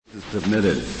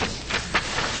Submitted.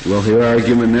 We'll hear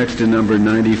argument next in number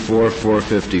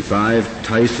 94-455,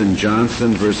 Tyson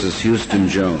Johnson versus Houston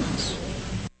Jones.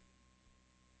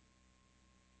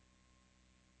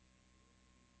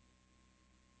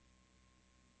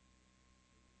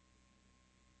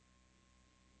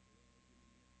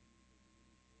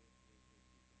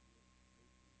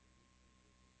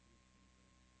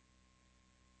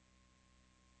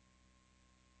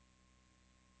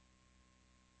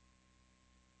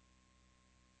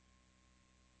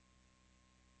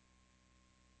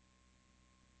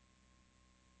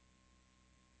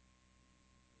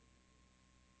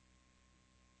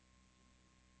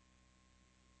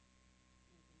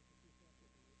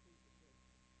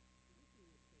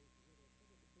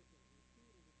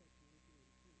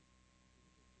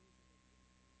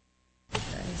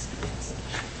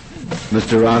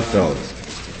 Mr. Rothfeld.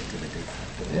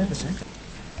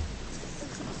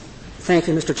 Thank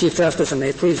you, Mr. Chief Justice, and may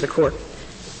it please the Court.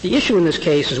 The issue in this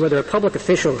case is whether a public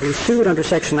official who sued under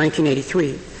Section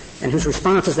 1983 and whose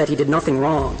response is that he did nothing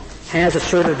wrong has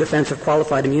asserted a defense of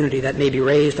qualified immunity that may be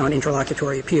raised on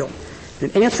interlocutory appeal.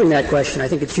 In answering that question, I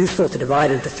think it's useful to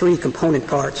divide it into three component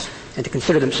parts and to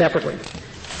consider them separately.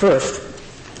 First,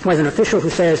 whether an official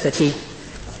who says that he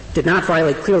did not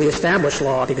violate clearly established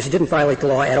law because he didn't violate the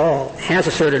law at all has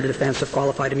asserted a defense of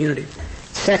qualified immunity.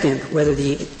 Second, whether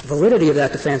the validity of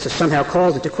that defense is somehow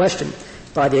called into question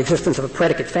by the existence of a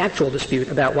predicate factual dispute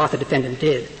about what the defendant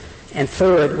did. And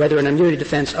third, whether an immunity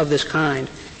defense of this kind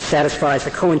satisfies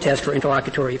the Cohen test for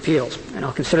interlocutory appeals. And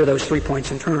I'll consider those 3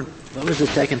 points in turn. What was the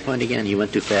second point again? You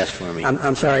went too fast for me.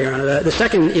 I'm sorry, Your Honor. The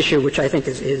second issue, which I think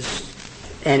is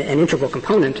an integral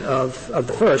component of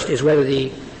the first, is whether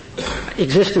the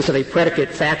existence of a predicate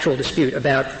factual dispute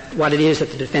about what it is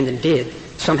that the defendant did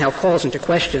somehow calls into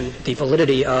question the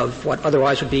validity of what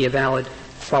otherwise would be a valid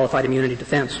qualified immunity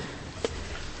defense.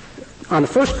 On the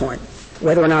first point,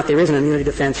 whether or not there is an immunity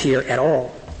defense here at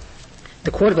all,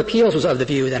 the Court of Appeals was of the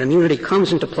view that immunity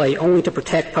comes into play only to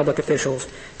protect public officials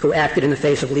who acted in the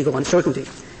face of legal uncertainty.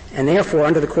 And therefore,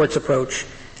 under the Court's approach,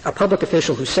 a public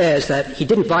official who says that he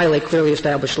didn't violate clearly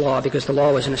established law because the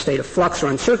law was in a state of flux or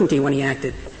uncertainty when he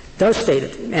acted does state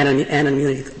an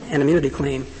immunity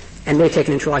claim and may take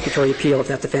an interlocutory appeal if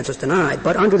that defense is denied.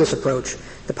 But under this approach,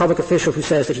 the public official who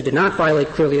says that he did not violate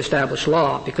clearly established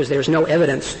law because there is no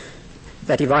evidence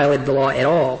that he violated the law at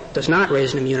all does not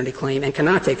raise an immunity claim and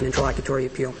cannot take an interlocutory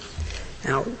appeal.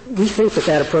 Now, we think that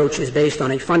that approach is based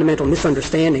on a fundamental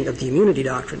misunderstanding of the immunity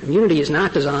doctrine. Immunity is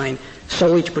not designed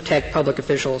solely to protect public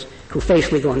officials who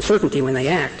face legal uncertainty when they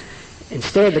act.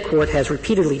 Instead, the Court has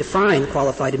repeatedly defined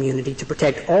qualified immunity to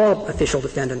protect all official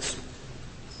defendants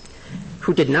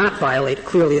who did not violate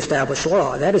clearly established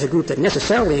law. That is a group that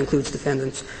necessarily includes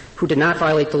defendants who did not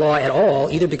violate the law at all,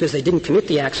 either because they didn't commit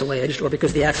the acts alleged or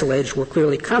because the acts alleged were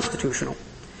clearly constitutional.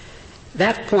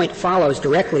 That point follows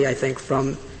directly, I think,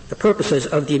 from the purposes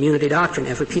of the immunity doctrine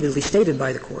as repeatedly stated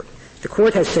by the Court. The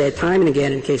Court has said time and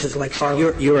again in cases like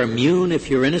You're immune if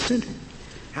you're innocent?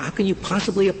 How can you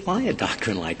possibly apply a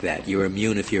doctrine like that? You're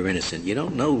immune if you're innocent. You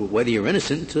don't know whether you're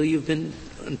innocent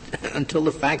until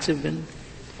the facts have been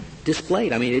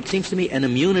displayed. I mean, it seems to me an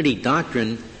immunity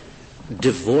doctrine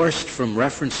divorced from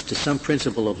reference to some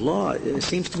principle of law, it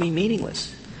seems to me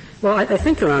meaningless. Well, I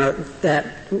think, Your Honor, that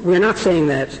we're not saying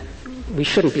that we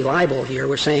shouldn't be liable here.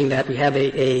 We're saying that we have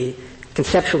a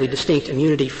conceptually distinct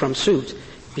immunity from suit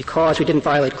because we didn't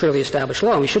violate clearly established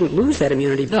law. We shouldn't lose that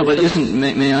immunity. No, but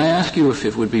may I ask you if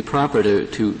it would be proper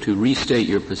to restate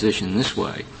your position this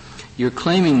way? You're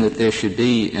claiming that there should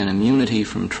be an immunity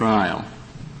from trial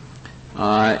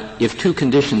if two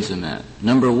conditions are met.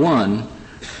 Number one,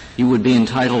 you would be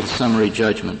entitled to summary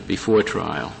judgment before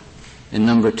trial. And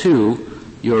number two,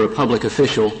 you're a public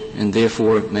official and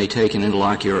therefore may take an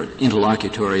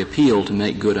interlocutory appeal to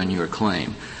make good on your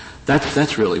claim.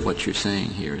 That's really what you're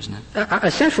saying here, isn't it?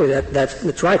 Essentially,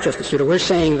 that's right, Justice Souter. We're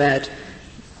saying that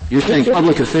you're saying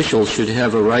public officials should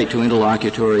have a right to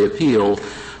interlocutory appeal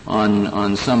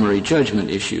on summary judgment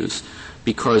issues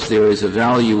because there is a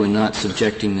value in not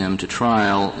subjecting them to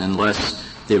trial unless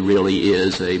there really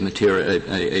is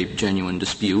a genuine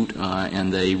dispute,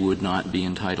 and they would not be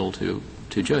entitled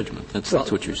to judgment. That's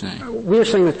what you're saying. We're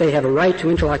saying that they have a right to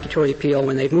interlocutory appeal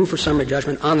when they've moved for summary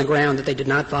judgment on the ground that they did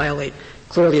not violate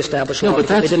clearly established law. No,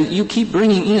 but you keep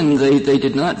bringing in they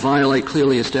did not violate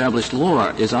clearly established law.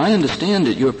 As I understand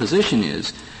it, your position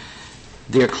is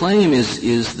their claim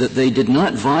is that they did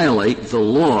not violate the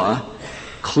law,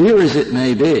 clear as it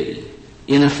may be,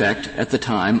 in effect at the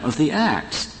time of the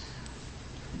acts.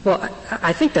 Well,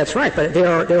 I think that's right, but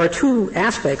there are two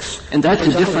aspects. And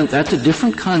that's a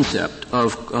different concept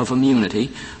of immunity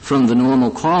from the normal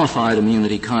qualified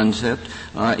immunity concept,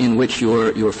 in which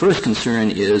your first concern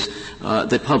is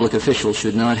that public officials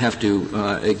should not have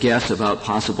to guess about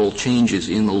possible changes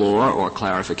in the law or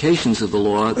clarifications of the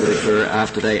law that occur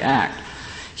after they act.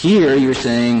 Here, you're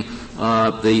saying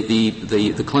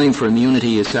the claim for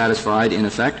immunity is satisfied, in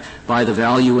effect, by the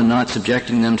value in not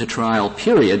subjecting them to trial,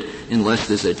 period, unless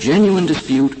there's a genuine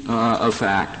dispute of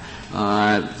fact,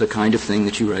 the kind of thing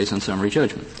that you raise on summary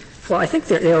judgment. Well, I think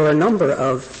there are a number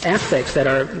of aspects that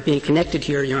are being connected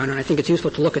here, Your Honor, and I think it's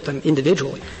useful to look at them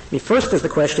individually. I mean, first is the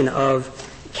question of,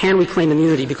 can we claim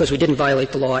immunity because we didn't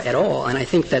violate the law at all? And I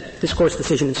think that this Court's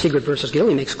decision in Siegert v.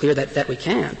 Gilley makes clear that we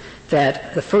can.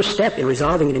 That the first step in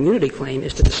resolving an immunity claim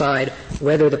is to decide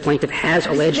whether the plaintiff has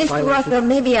alleged violation. Mr. Rothfeld,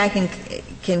 maybe I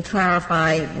can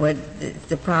clarify what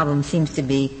the problem seems to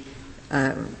be,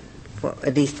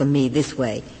 at least for me, this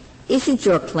way. Isn't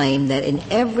your claim that in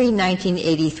every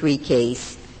 1983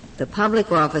 case, the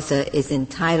public officer is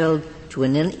entitled to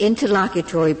an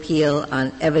interlocutory appeal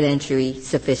on evidentiary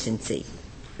sufficiency?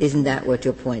 Isn't that what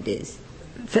your point is?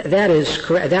 That is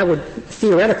correct. That would,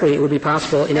 theoretically, it would be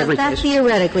possible in every case.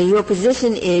 Theoretically, your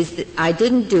position is that I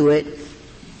didn't do it.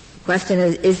 Question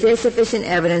is there sufficient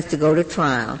evidence to go to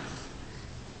trial?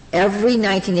 Every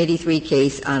 1983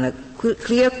 case on a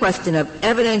clear question of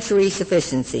evidentiary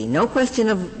sufficiency, no question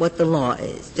of what the law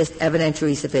is, just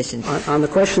evidentiary sufficiency. On the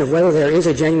question of whether there is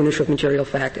a genuine issue of material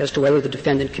fact as to whether the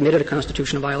defendant committed a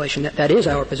constitutional violation, that is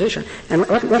our position. And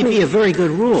let me be a very good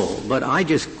rule, but I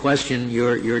just question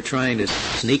you're trying to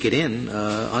sneak it in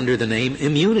under the name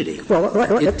immunity. Well,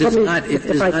 it does not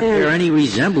bear any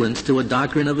resemblance to a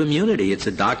doctrine of immunity. It's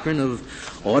a doctrine of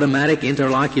automatic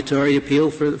interlocutory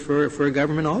appeal for a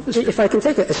government officer. If I can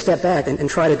take a step back and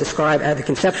try to describe the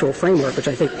conceptual framework, which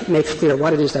I think makes clear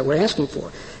what it is that we're asking for.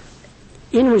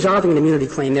 In resolving an immunity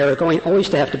claim, there are going always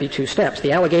to have to be two steps.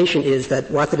 The allegation is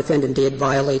that what the defendant did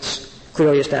violates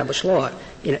clearly established law.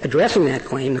 In addressing that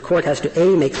claim, the court has to,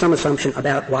 A, make some assumption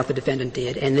about what the defendant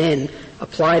did, and then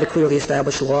apply the clearly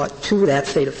established law to that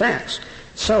state of facts.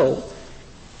 So,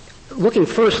 looking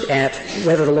first at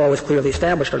whether the law was clearly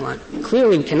established or not,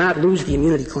 clearly we cannot lose the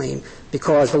immunity claim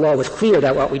because the law was clear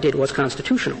that what we did was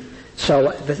constitutional.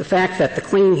 So the fact that the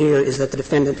claim here is that the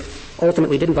defendant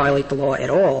ultimately didn't violate the law at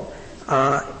all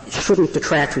shouldn't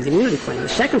detract from the immunity claim. The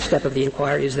second step of the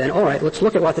inquiry is then, all right, let's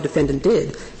look at what the defendant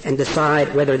did and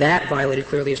decide whether that violated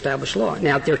clearly established law.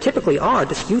 Now, there typically are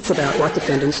disputes about what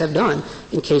defendants have done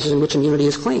in cases in which immunity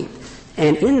is claimed.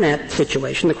 And in that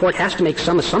situation, the court has to make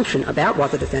some assumption about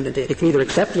what the defendant did. It can either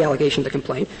accept the allegation of the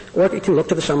complaint, or it can look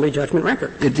to the summary judgment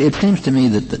record. It seems to me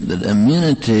that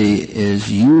immunity is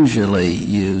usually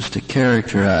used to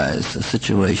characterize a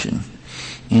situation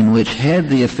in which, had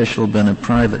the official been a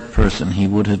private person, he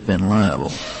would have been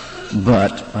liable.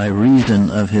 But by reason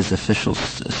of his official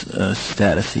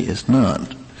status, he is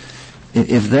not.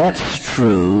 If that's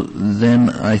true,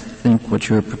 then I think what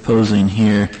you're proposing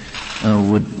here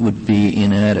would be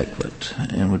inadequate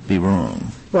and would be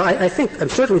wrong. Well, I think,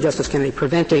 certainly, Justice Kennedy,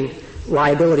 preventing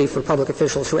liability for public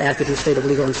officials who acted in a state of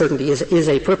legal uncertainty is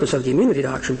a purpose of the immunity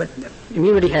doctrine, but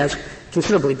immunity has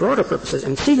considerably broader purposes.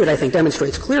 And Siegert, I think,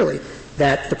 demonstrates clearly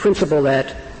that the principle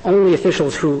that only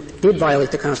officials who did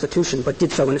violate the Constitution but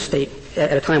did so in a state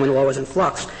at a time when the law was in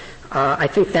flux, I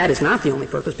think that is not the only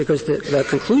purpose, because the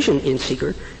conclusion in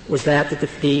Siegert was that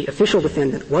the official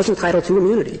defendant was entitled to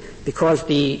immunity because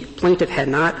the plaintiff had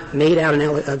not made out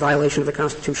a violation of the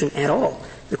Constitution at all.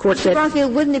 The court said,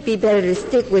 Rothfeld, wouldn't it be better to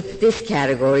stick with this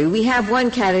category? We have one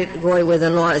category where the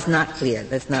law is not clear.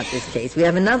 That's not this case. We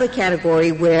have another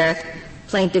category where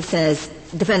defendant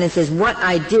says, what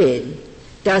I did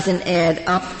doesn't add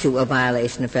up to a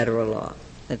violation of federal law,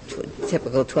 a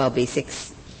typical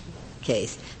 12b6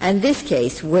 case. And this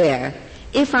case where,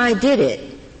 if I did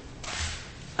it,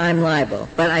 I'm liable,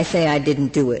 but I say I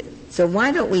didn't do it. So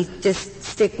why don't we just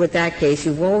stick with that case?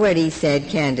 You've already said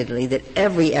candidly that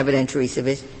every evidentiary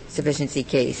sufficiency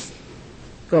case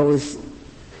goes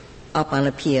up on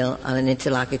appeal on an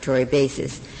interlocutory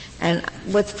basis. And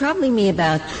what's troubling me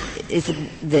about is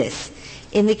this.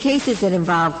 In the cases that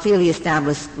involve clearly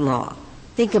established law,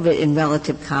 think of it in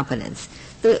relative competence.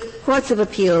 The courts of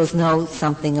appeals know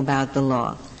something about the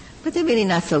law, but they're really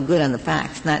not so good on the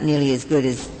facts, not nearly as good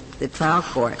as the trial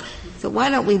court. So why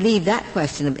don't we leave that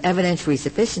question of evidentiary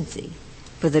sufficiency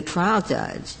for the trial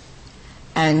judge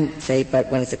and say,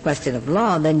 but when it's a question of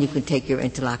law, then you can take your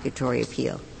interlocutory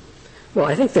appeal? Well,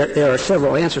 I think there are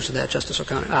several answers to that, Justice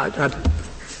O'Connor.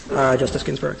 Justice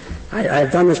Ginsburg.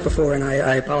 I've done this before, and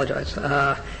I apologize.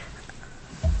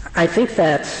 I think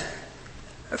that,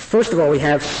 first of all, we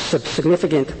have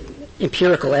significant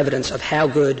empirical evidence of how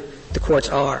good the courts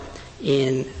are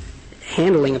in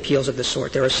handling appeals of this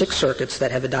sort. There are 6 circuits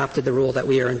that have adopted the rule that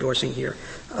we are endorsing here.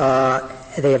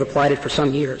 They have applied it for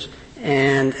some years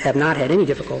and have not had any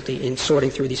difficulty in sorting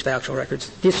through these factual records.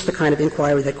 This is the kind of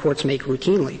inquiry that courts make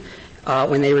routinely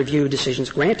when they review decisions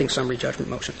granting summary judgment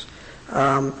motions.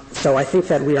 So I think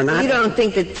that we are not... You don't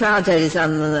think that trial judges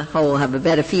on the whole have a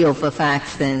better feel for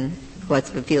facts than courts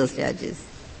of appeals judges?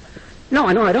 No,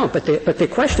 I don't. But the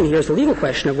question here is the legal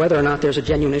question of whether or not there's a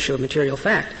genuine issue of material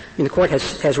fact. I mean, the Court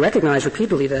has recognized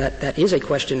repeatedly that is a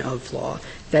question of law.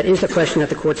 That is a question that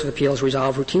the courts of appeals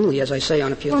resolve routinely, as I say,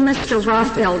 on appeals. Well, Mr.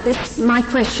 Rothfeld, my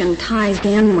question ties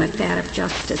in with that of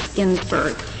Justice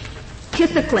Ginsburg.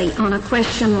 Typically, on a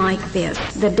question like this,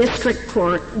 the district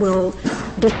court will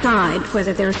decide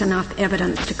whether there's enough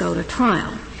evidence to go to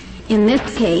trial. In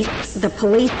this case, the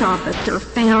police officer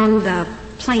found the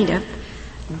plaintiff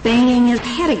banging his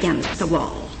head against the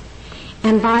wall.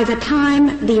 And by the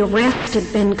time the arrest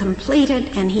had been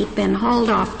completed and he'd been hauled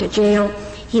off to jail,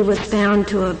 he was found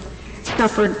to have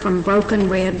suffered from broken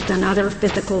ribs and other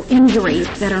physical injuries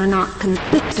that are not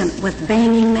consistent with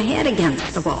banging the head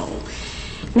against the wall.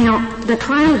 Now, the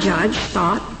trial judge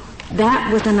thought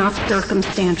that was enough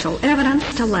circumstantial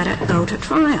evidence to let it go to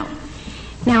trial.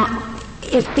 Now,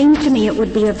 it seems to me it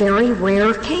would be a very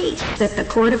rare case that the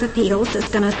Court of Appeals is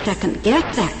going to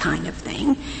second-guess that kind of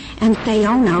thing and say,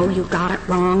 oh, no, you got it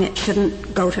wrong, it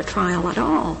shouldn't go to trial at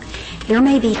all. There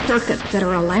may be circuits that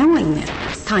are allowing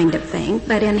this kind of thing,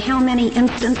 but in how many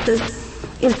instances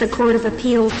is the Court of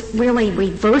Appeals really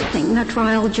reversing the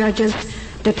trial judge's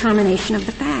determination of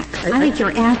the facts? I think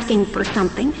you're asking for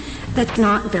something that's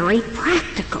not very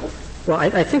practical. Well,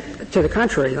 I think, to the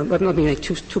contrary, let me make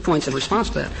two points in response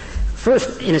to that.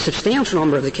 First, in a substantial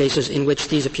number of the cases in which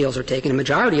these appeals are taken, a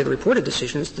majority of the reported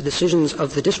decisions, the decisions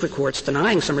of the district courts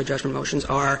denying summary judgment motions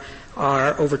are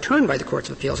overturned by the courts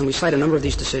of appeals. And we cite a number of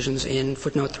these decisions in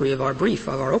footnote 3 of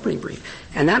our opening brief.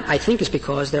 And that, I think, is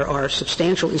because there are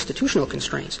substantial institutional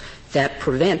constraints that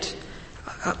prevent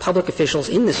public officials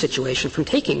in this situation from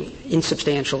taking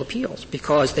insubstantial appeals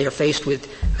because they are faced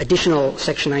with additional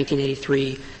Section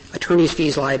 1983 attorney's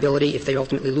fees liability if they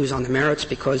ultimately lose on the merits,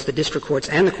 because the district courts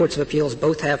and the courts of appeals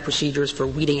both have procedures for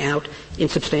weeding out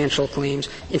insubstantial claims.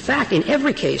 In fact, in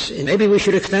every case... Maybe we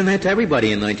should extend that to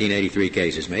everybody in 1983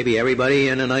 cases. Maybe everybody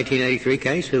in a 1983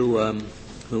 case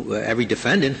every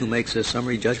defendant who makes a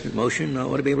summary judgment motion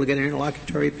ought to be able to get an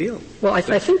interlocutory appeal. Well, I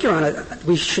think, Your Honor,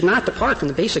 we should not depart from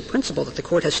the basic principle that the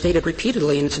Court has stated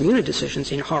repeatedly in its immunity decisions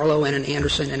in Harlow and in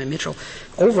Anderson and in Mitchell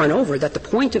over and over that the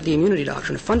point of the immunity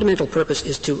doctrine, a fundamental purpose,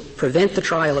 is to prevent the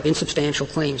trial of insubstantial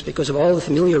claims because of all the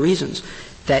familiar reasons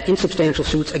that insubstantial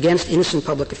suits against innocent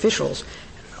public officials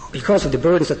because of the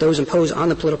burdens that those impose on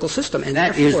the political system. And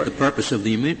that is the purpose of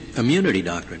the immunity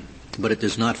doctrine. But it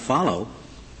does not follow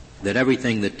that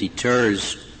everything that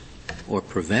deters or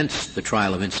prevents the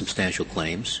trial of insubstantial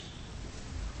claims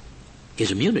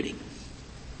is immunity.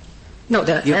 No,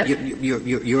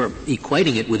 you're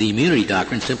equating it with the immunity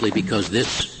doctrine simply because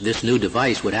this new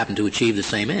device would happen to achieve the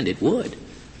same end. It would.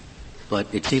 But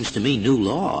it seems to me new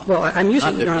law. Well, I'm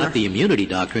using not the immunity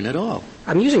doctrine at all.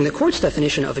 I'm using the Court's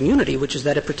definition of immunity, which is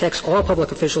that it protects all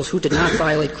public officials who did not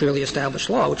violate clearly established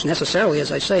law, which necessarily,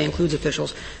 as I say, includes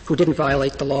officials who didn't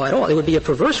violate the law at all. It would be a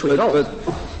perverse result.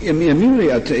 But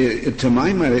immunity, to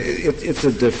my mind, it's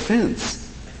a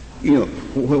defense. You know,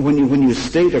 when you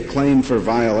state a claim for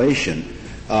violation,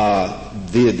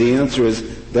 the answer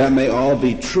is that may all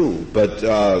be true, but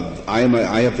I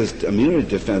have this immunity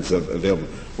defense available.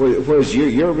 Whereas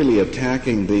you're really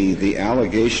attacking the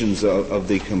allegations of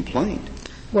the complaint.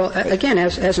 Well, again,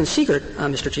 as in Siegert,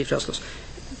 Mr. Chief Justice,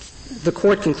 the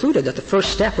Court concluded that the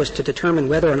first step was to determine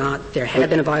whether or not there had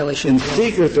been a violation. In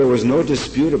Siegert, there was no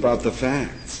dispute about the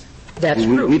facts. That's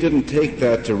true. We didn't take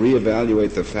that to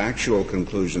reevaluate the factual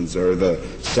conclusions or the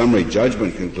summary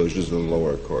judgment conclusions of the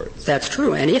lower courts. That's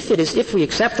true. And if we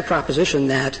accept the proposition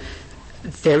that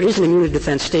there is an immunity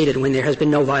defense stated when there has been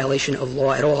no violation of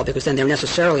law at all, because then there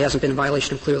necessarily hasn't been a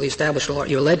violation of clearly established law,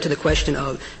 you're led to the question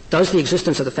of, does the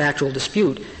existence of the factual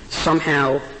dispute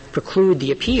somehow preclude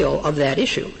the appeal of that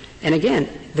issue? And again,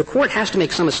 the Court has to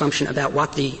make some assumption about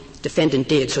what the defendant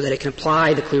did so that it can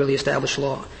apply the clearly established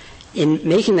law. In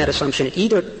making that assumption, it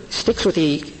either sticks with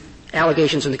the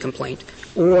allegations in the complaint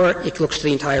or it looks to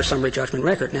the entire summary judgment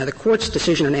record. Now, the Court's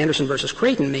decision in Anderson v.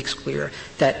 Creighton makes clear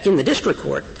that in the district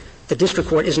court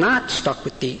is not stuck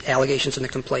with the allegations in the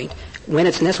complaint when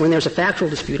there's a factual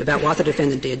dispute about what the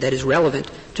defendant did that is relevant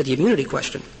to the immunity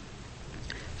question.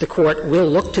 the court will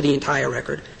look to the entire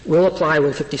record, will apply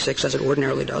Rule 56 as it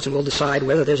ordinarily does, and will decide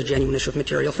whether there's a genuine issue of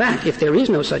material fact. If there is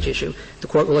no such issue, the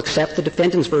court will accept the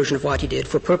defendant's version of what he did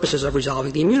for purposes of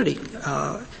resolving the immunity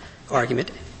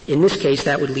argument. In this case,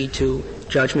 that would lead to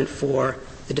judgment for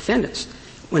the defendants.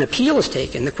 When appeal is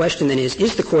taken, the question then is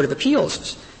the Court of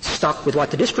Appeals stuck with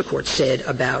what the district court said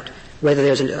about whether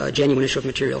there's a genuine issue of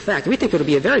material fact? We think it would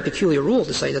be a very peculiar rule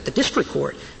to say that the district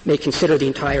court may consider the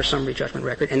entire summary judgment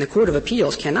record and the Court of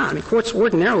Appeals cannot. I mean, courts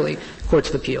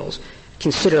of appeals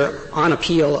consider on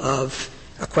appeal of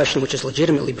a question which is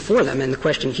legitimately before them, and the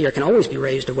question here can always be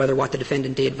raised of whether what the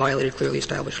defendant did violated clearly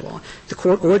established law. The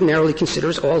court ordinarily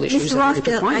considers all issues that are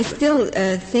intertwined. I still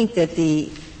think that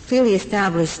the clearly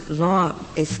established law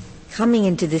is coming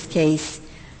into this case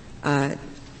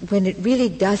when it really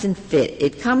doesn't fit.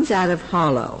 It comes out of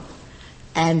Harlow.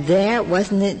 And there,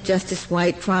 wasn't it Justice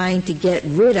White trying to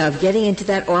getting into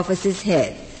that officer's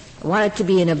head? I want it to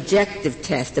be an objective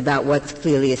test about what's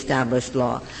clearly established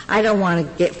law. I don't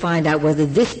want to find out whether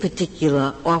this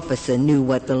particular officer knew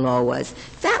what the law was.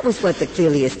 That was what the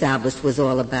clearly established was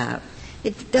all about.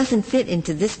 It doesn't fit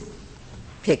into this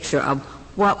picture of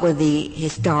what were the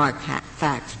historic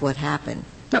facts, what happened.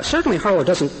 Now, certainly Harlow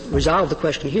doesn't resolve the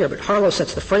question here, but Harlow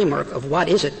sets the framework of what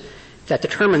is it that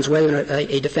determines whether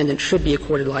a defendant should be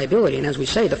accorded liability. And as we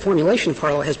say, the formulation of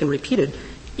Harlow has been repeated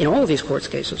in all of these courts'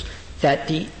 cases, that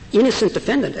the innocent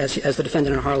defendant, as the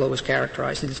defendant in Harlow was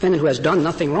characterized, the defendant who has done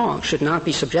nothing wrong should not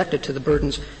be subjected to the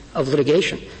burdens of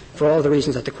litigation for all of the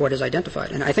reasons that the Court has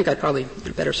identified. And I think I'd probably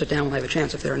better sit down when I have a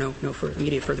chance if there are no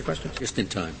immediate further questions. Just in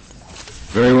time.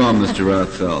 Very well, Mr.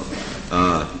 Rothfeld.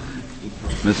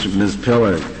 Ms.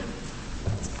 Pillard.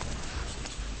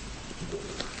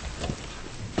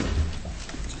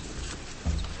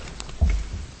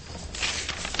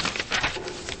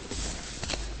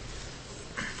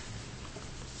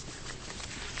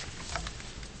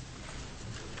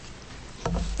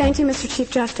 Thank you, Mr.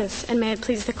 Chief Justice, and may it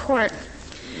please the Court.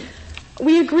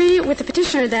 We agree with the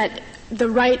petitioner that the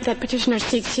right that petitioner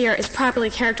seeks here is properly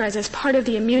characterized as part of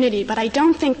the immunity, but I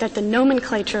don't think that the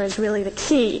nomenclature is really the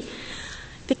key.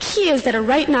 The key is that a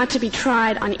right not to be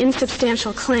tried on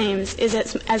insubstantial claims is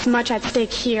as much at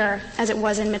stake here as it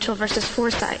was in Mitchell v.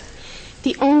 Forsyth.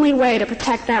 The only way to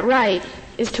protect that right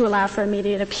is to allow for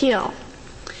immediate appeal.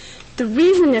 The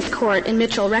reason this Court in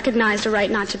Mitchell recognized a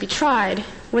right not to be tried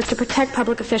was to protect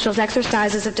public officials'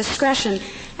 exercises of discretion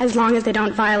as long as they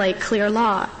don't violate clear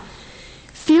law.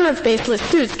 Fear of baseless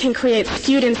suits can create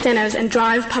skewed incentives and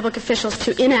drive public officials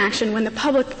to inaction when the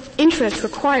public interest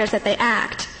requires that they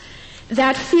act.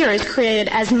 That fear is created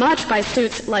as much by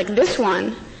suits like this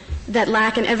one that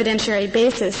lack an evidentiary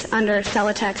basis under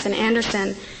Celotex and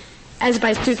Anderson as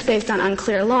by suits based on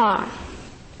unclear law.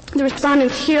 The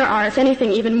respondents here are, if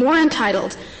anything, even more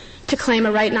entitled to claim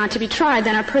a right not to be tried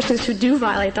than are persons who do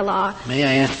violate the law. May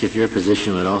I ask if your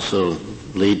position would also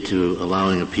lead to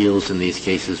allowing appeals in these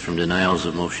cases from denials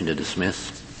of motion to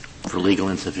dismiss for legal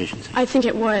insufficiency? I think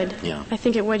it would. Yeah. I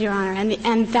think it would, Your Honor.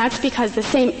 And that's because the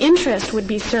same interest would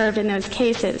be served in those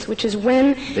cases, which is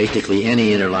when basically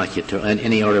any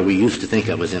order we used to think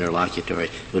of as interlocutory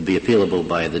would be appealable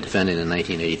by the defendant in the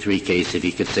 1983 case if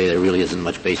he could say there really isn't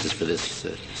much basis for this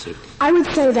suit. I would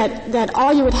say that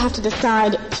all you would have to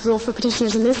decide to rule for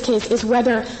petitioners in this case is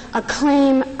whether a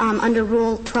claim under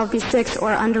Rule 12b-6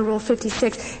 or under Rule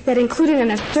 56 that included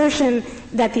an assertion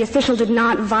that the official did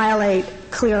not violate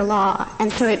clear law.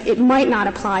 And so it might not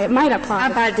apply. It might apply.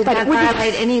 How about did not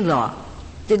violate any law?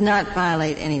 Did not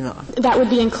violate any law. That would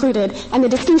be included. And the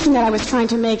distinction that I was trying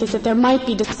to make is that there might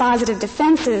be dispositive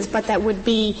defenses, but that would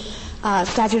be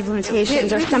statute of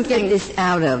limitations or something. Get this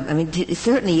out of. I mean, it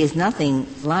certainly is nothing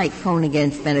like Cohn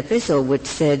against Beneficial, which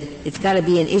said it's got to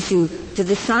be an issue to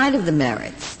the side of the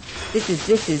merits. This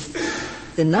is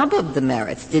the nub of the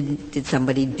merits. Did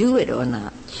somebody do it or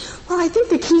not? Well, I think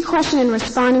the key question in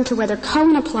responding to whether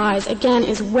Cohn applies, again,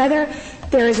 is whether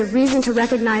there is a reason to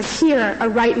recognize here a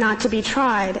right not to be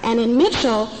tried. And in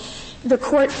Mitchell, the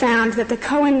Court found that the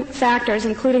Cohn factors,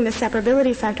 including the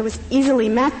separability factor, was easily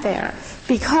met there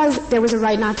because there was a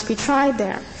right not to be tried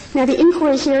there. Now, the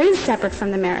inquiry here is separate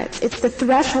from the merits. It's the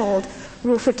threshold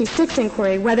Rule 56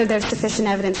 inquiry, whether there's sufficient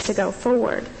evidence to go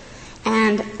forward.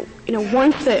 And,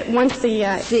 once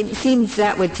the seems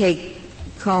that would take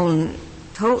Cohn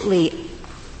totally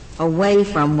away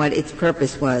from what its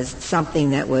purpose was,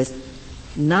 something that was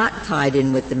not tied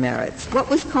in with the merits. What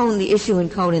was Cohn, the issue in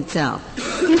Cohn itself?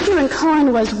 The issue issue in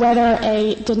Cohen was whether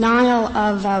a denial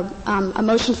of a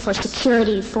motion for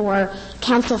security for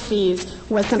counsel fees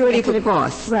was something security for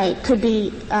costs. Right, could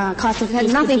be cost of fees. It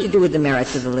had nothing to do with the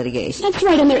merits of the litigation. That's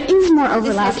right, and there is more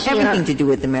overlap this has here. Everything to do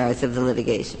with the merits of the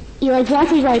litigation. You're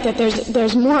exactly right that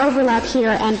there's more overlap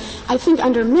here, and I think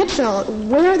under Mitchell,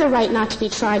 where the right not to be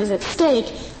tried is at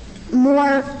stake,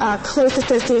 more close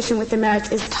association with the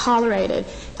merits is tolerated.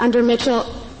 Under Mitchell,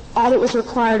 all that was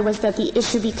required was that the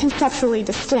issue be conceptually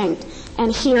distinct,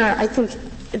 and here I think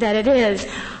that it is.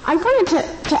 I wanted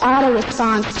to add a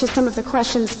response to some of the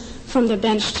questions from the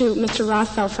bench to Mr.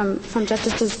 Rothfeld from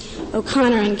Justices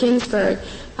O'Connor and Ginsburg,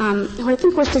 who I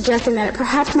think were suggesting that it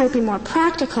perhaps might be more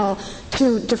practical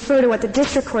to defer to what the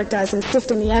district court does and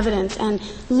sift in the evidence and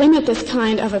limit this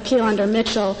kind of appeal under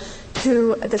Mitchell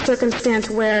to the circumstance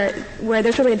where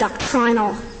there's really a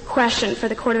doctrinal question for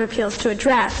the Court of Appeals to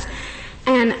address.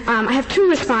 And I have two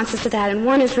responses to that, and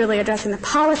one is really addressing the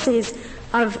policies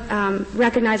of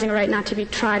recognizing a right not to be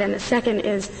tried, and the second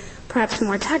is perhaps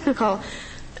more technical.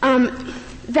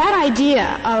 That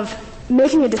idea of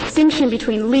making a distinction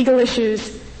between legal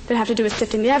issues that have to do with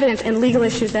sifting the evidence and legal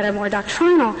issues that are more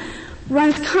doctrinal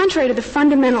runs contrary to the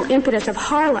fundamental impetus of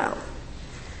Harlow.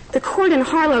 The court in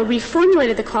Harlow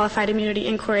reformulated the qualified immunity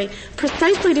inquiry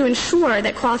precisely to ensure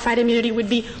that qualified immunity would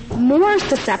be more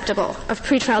susceptible of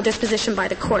pretrial disposition by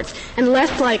the courts and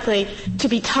less likely to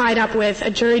be tied up with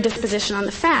a jury disposition on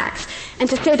the facts. And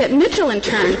to say that Mitchell, in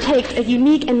turn, takes a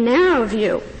unique and narrow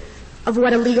view of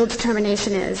what a legal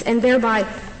determination is and thereby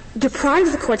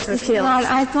deprives the courts of appeals. Well,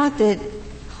 I thought that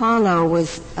Harlow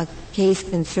was a case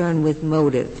concerned with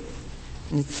motive.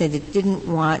 And it said it didn't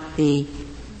want the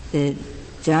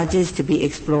judges to be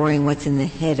exploring what's in the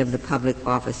head of the public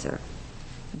officer.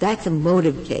 That's a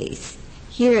motive case.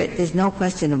 Here, there's no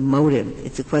question of motive.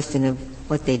 It's a question of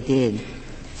what they did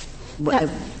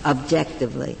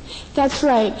objectively. That's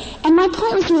right. And my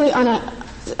point was really on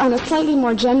a slightly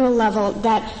more general level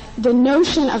that the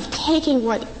notion of taking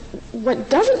what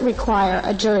doesn't require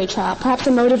a jury trial, perhaps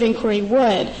a motive inquiry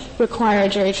would require a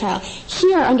jury trial.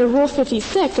 Here, under Rule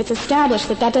 56, it's established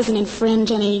that that doesn't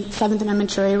infringe any Seventh Amendment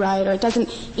jury right, or it doesn't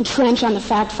entrench on the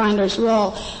fact finder's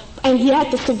role. And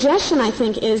yet, the suggestion, I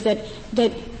think, is that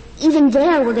even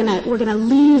there we're gonna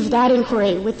leave that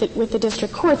inquiry with the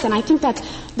district courts, and I think that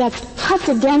cuts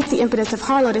against the impetus of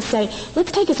Harlow to say,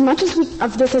 let's take as much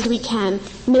of this as we can,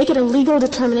 make it a legal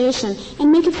determination,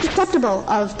 and make it susceptible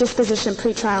of disposition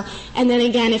pretrial, and then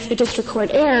again, if the district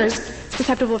court errs,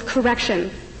 susceptible of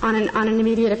correction on an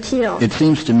immediate appeal. It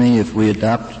seems to me, if we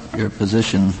adopt your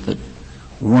position, that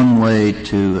one way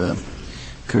to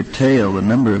curtail the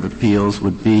number of appeals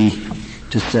would be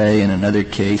to say in another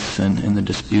case, and the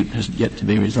dispute has yet to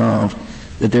be resolved,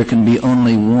 that there can be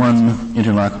only one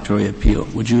interlocutory appeal.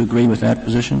 Would you agree with that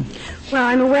position? Well,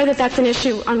 I'm aware that that's an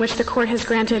issue on which the court has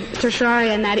granted certiorari,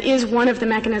 and that is one of the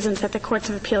mechanisms that the courts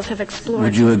of appeals have explored.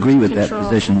 Would you agree with that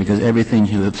position? Because everything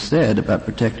you have said about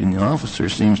protecting the officer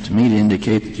seems to me to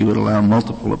indicate that you would allow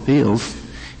multiple appeals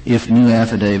if new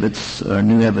affidavits or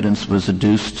new evidence was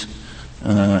adduced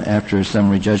after a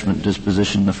summary judgment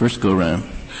disposition the first go-round.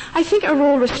 I think a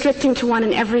rule restricting to one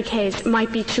in every case might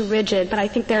be too rigid, but I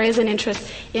think there is an interest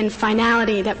in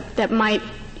finality that might,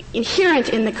 inherent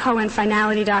in the Cohen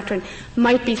finality doctrine,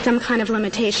 might be some kind of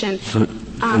limitation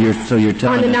on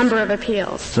the number of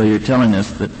appeals. So you're telling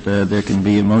us that there can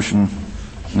be a motion,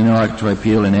 an interlocutory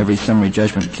appeal in every summary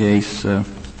judgment case,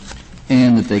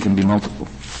 and that they can be multiple.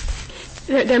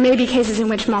 There may be cases in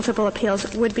which multiple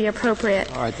appeals would be appropriate.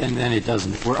 All right, then it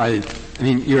doesn't. I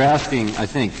mean, you're asking, I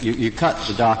think, you cut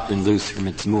the doctrine loose from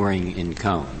its mooring in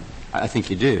Cohen. I think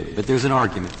you do, but there's an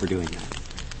argument for doing that.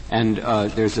 And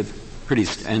there's a pretty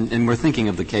and we're thinking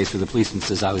of the case where the policeman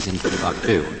says, I was in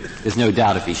Timbuktu. There's no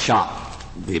doubt if he shot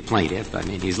the plaintiff, I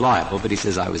mean, he's liable, but he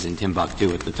says, I was in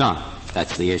Timbuktu at the time.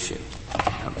 That's the issue.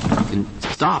 You can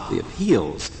stop the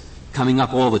appeals coming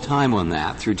up all the time on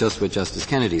that through just what Justice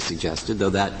Kennedy suggested,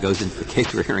 though that goes into the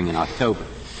case we're hearing in October.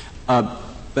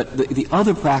 But the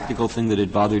other practical thing that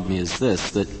had bothered me is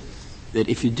this, that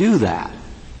if you do that,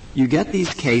 you get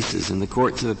these cases in the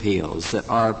courts of appeals that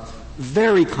are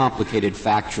very complicated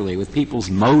factually with people's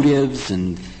motives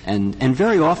and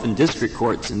very often district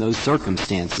courts in those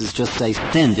circumstances just say,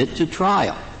 send it to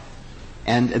trial.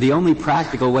 And the only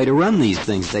practical way to run these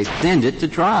things, they send it to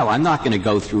trial. I'm not going to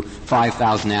go through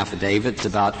 5,000 affidavits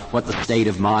about what the state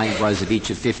of mind was of each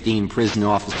of 15 prison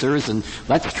officers, and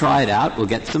let's try it out. We'll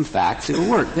get some facts. It'll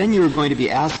work. Then you're going to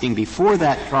be asking before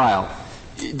that trial,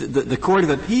 the Court of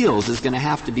Appeals is going to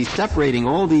have to be separating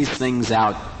all these things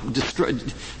out,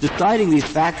 deciding these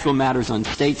factual matters on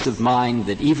states of mind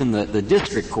that even the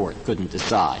district court couldn't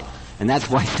decide. And that's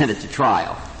why I sent it to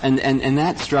trial. And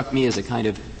that struck me as a kind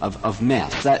of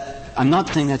mess. I'm not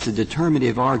saying that's a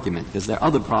determinative argument, because there are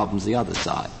other problems the other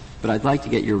side. But I'd like to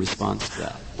get your response to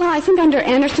that. Well, I think under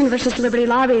Anderson versus Liberty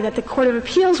Lobby that the Court of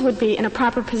Appeals would be in a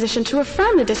proper position to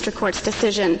affirm the district court's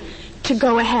decision to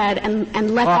go ahead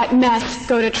and let that mess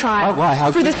go to trial.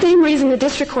 For the same reason the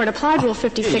district court applied Rule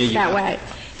 56 that way.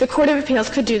 The Court of Appeals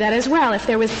could do that as well if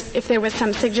there was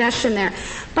some suggestion there.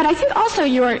 But I think also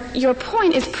your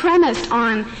point is premised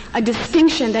on a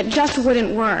distinction that just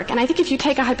wouldn't work. And I think if you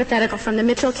take a hypothetical from the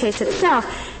Mitchell case itself,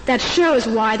 that shows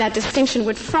why that distinction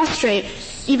would frustrate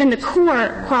even the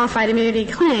core qualified immunity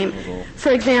claim.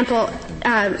 For example,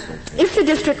 if the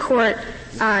district court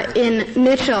in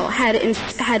Mitchell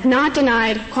had not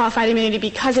denied qualified immunity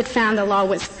because it found the law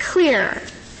was clear,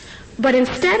 but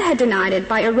instead had denied it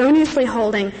by erroneously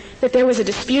holding that there was a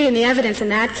dispute in the evidence in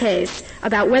that case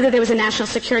about whether there was a national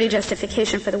security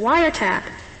justification for the wiretap,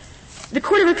 the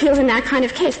Court of Appeals in that kind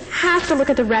of case has to look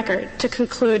at the record to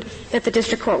conclude that the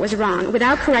district court was wrong.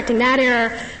 Without correcting that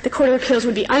error, the Court of Appeals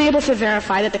would be unable to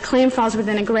verify that the claim falls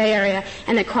within a gray area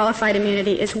and that qualified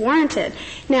immunity is warranted.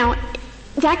 Now,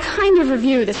 that kind of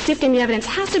review, the sifting the evidence,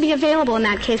 has to be available in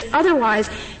that case. Otherwise,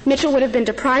 Mitchell would have been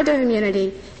deprived of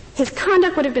immunity. His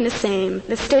conduct would have been the same,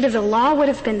 the state of the law would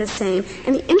have been the same,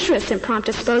 and the interest in prompt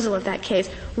disposal of that case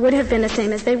would have been the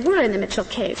same as they were in the Mitchell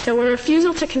case. So a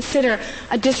refusal to consider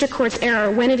a district court's error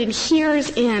when it adheres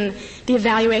in the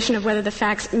evaluation of whether the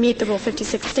facts meet the Rule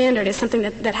 56 standard is something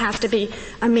that has to be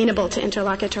amenable to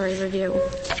interlocutory review.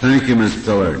 Thank you, Ms.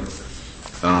 Dillard.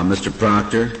 Mr.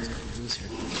 Proctor.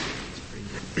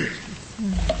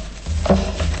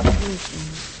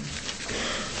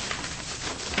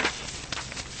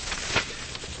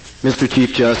 Mr.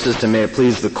 Chief Justice, and may it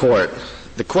please the Court,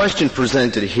 the question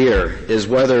presented here is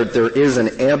whether there is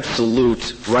an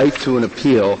absolute right to an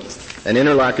appeal, an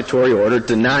interlocutory order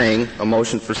denying a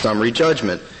motion for summary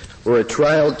judgment, where a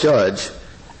trial judge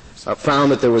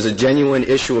found that there was a genuine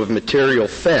issue of material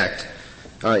fact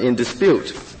in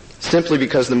dispute, simply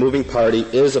because the moving party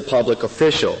is a public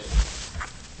official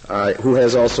who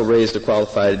has also raised a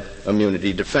qualified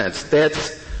immunity defense.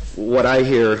 That's what I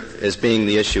hear as being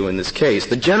the issue in this case.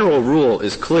 The general rule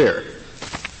is clear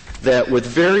that with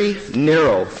very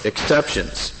narrow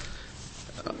exceptions,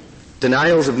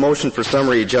 denials of motion for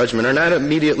summary judgment are not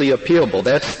immediately appealable.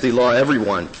 That's the law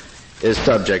everyone is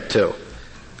subject to.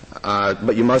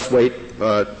 But you must wait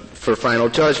for final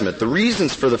judgment. The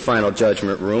reasons for the final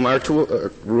judgment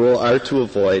rule are to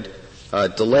avoid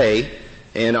delay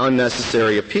and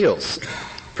unnecessary appeals.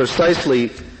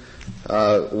 Precisely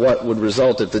what would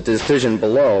result if the decision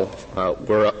below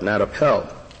were not upheld.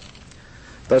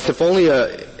 Thus, if only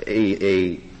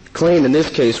a claim in this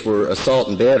case were assault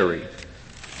and battery,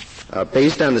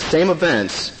 based on the same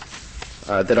events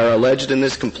that are alleged in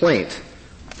this complaint,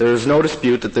 there is no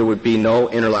dispute that there would be no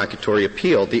interlocutory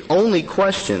appeal. The only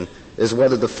question is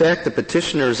whether the fact that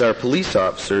petitioners are police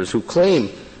officers who claim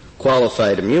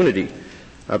qualified immunity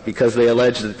because they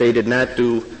allege that they did not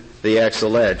do the acts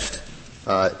alleged,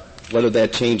 whether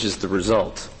that changes the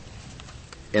result.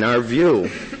 In our view,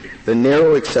 the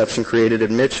narrow exception created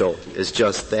in Mitchell is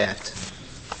just that.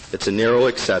 It's a narrow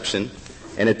exception,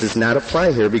 and it does not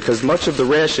apply here because much of the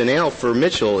rationale for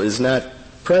Mitchell is not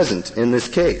present in this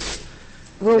case.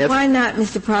 Well, why not,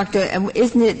 Mr. Proctor?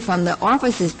 Isn't it, from the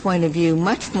officer's point of view,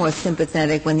 much more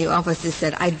sympathetic when the officer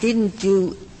said, I didn't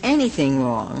do anything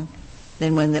wrong,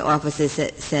 than when the officer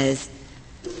says,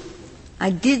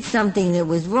 I did something that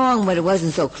was wrong, but it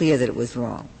wasn't so clear that it was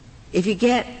wrong. If you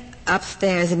get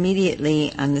upstairs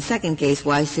immediately on the second case,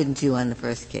 why shouldn't you on the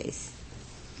first case?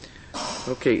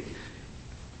 Okay.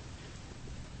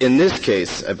 In this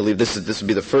case, I believe this would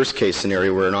be the first case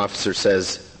scenario where an officer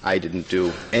says, I didn't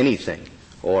do anything,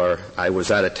 or I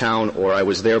was out of town, or I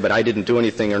was there, but I didn't do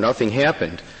anything, or nothing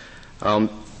happened.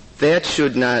 That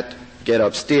should not get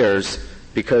upstairs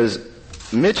because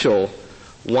Mitchell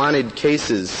wanted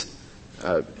cases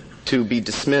to be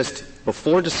dismissed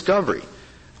before discovery.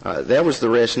 That was the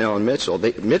rationale in Mitchell.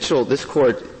 This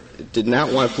Court did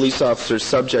not want police officers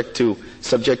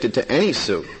subjected to any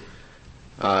suit,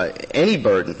 any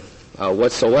burden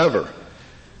whatsoever.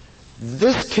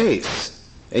 This case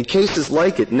and cases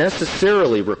like it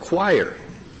necessarily require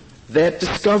that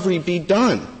discovery be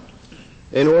done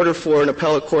in order for an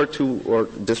appellate court or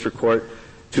district court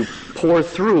to pour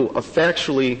through a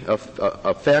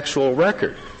factual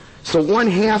record. So one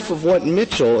half of what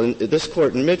this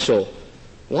Court in Mitchell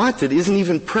wanted isn't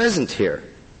even present here.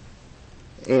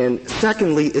 And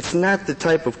secondly, it's not the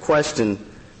type of question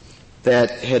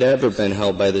that had ever been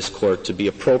held by this Court to be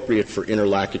appropriate for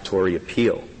interlocutory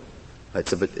appeal.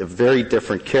 It's of a very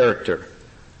different character.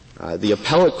 The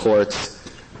appellate courts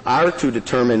are to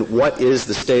determine what is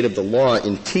the state of the law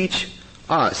and teach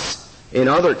us, in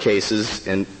other cases,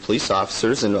 and police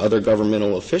officers and other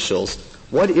governmental officials,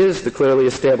 what is the clearly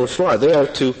established law. They are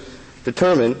to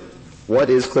determine what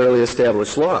is clearly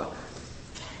established law.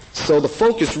 So the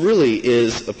focus really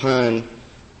is upon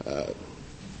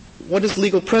what is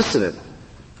legal precedent,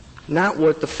 not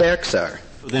what the facts are.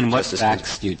 Then what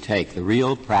facts do you take? The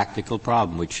real practical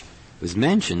problem, which was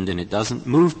mentioned, and it doesn't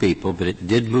move people, but it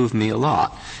did move me a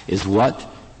lot, is what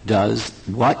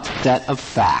set of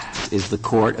facts is the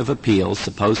Court of Appeals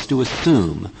supposed to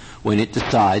assume when it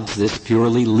decides this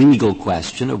purely legal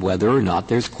question of whether or not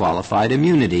there's qualified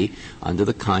immunity under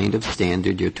the kind of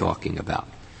standard you're talking about?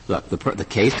 Look, the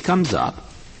case comes up.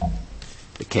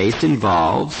 The case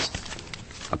involves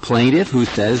a plaintiff who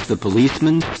says the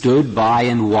policeman stood by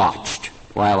and watched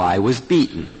while I was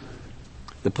beaten.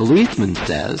 The policeman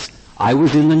says, I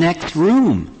was in the next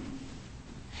room.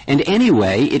 And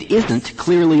anyway, it isn't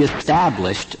clearly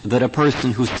established that a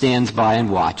person who stands by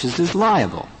and watches is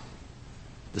liable.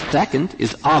 The second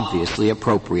is obviously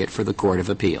appropriate for the Court of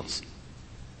Appeals.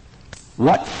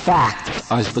 What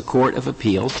facts is the Court of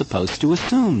Appeals supposed to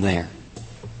assume there?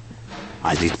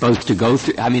 Is he supposed to go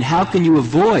through? How can you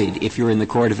avoid, if you're in the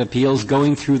Court of Appeals,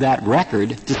 going through that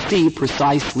record to see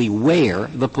precisely where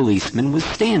the policeman was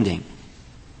standing?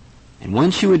 And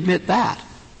once you admit that,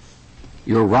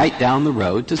 you're right down the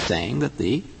road to saying that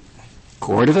the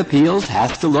Court of Appeals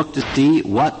has to look to see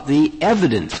what the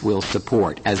evidence will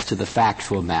support as to the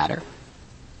factual matter.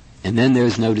 And then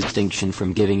there's no distinction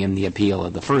from giving him the appeal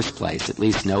in the first place, at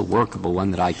least no workable one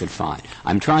that I could find.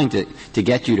 I'm trying to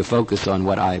get you to focus on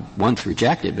what I once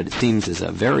rejected, but it seems is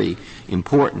a very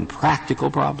important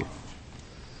practical problem.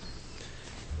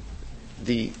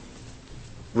 The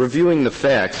reviewing the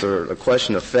facts, or a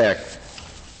question of fact,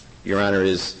 Your Honor,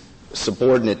 is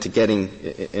subordinate to getting,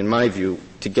 in my view,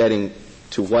 to getting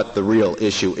to what the real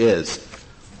issue is.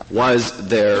 Was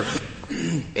there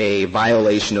a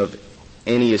violation of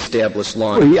any established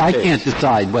law? Well, I can't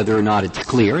decide whether or not it's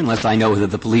clear unless I know that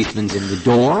the policeman's in the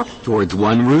door towards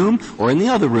one room or in the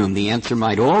other room. The answer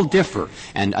might all differ.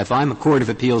 And if I'm a Court of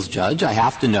Appeals judge, I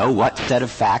have to know what set of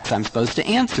facts I'm supposed to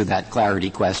answer that clarity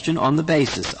question on the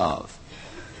basis of.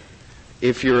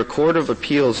 If you're a Court of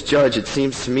Appeals judge, it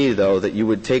seems to me, though, that you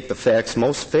would take the facts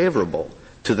most favorable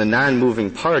to the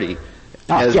non-moving party.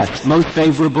 Yes, most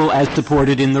favorable as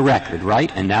supported in the record, right?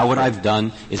 And now what I've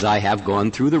done is I have gone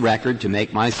through the record to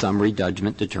make my summary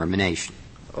judgment determination.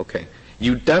 Okay.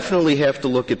 You definitely have to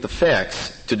look at the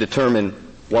facts to determine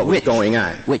what was going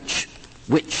on. Which,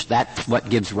 that's what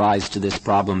gives rise to this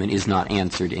problem and is not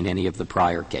answered in any of the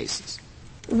prior cases.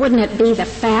 Wouldn't it be the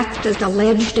facts as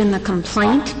alleged in the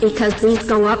complaint? Because these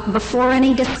go up before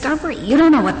any discovery. You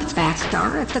don't know what the facts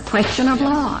are. It's a question of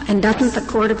law. And doesn't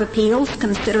the Court of Appeals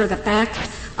consider the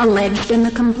facts alleged in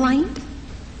the complaint?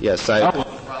 Yes, the problem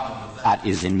with that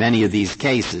is in many of these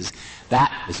cases,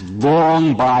 that is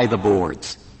long by the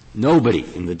boards. Nobody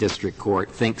in the district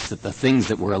court thinks that the things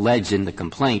that were alleged in the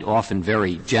complaint, often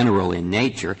very general in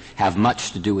nature, have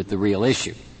much to do with the real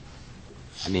issue.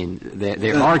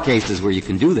 There are cases where you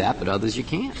can do that, but others you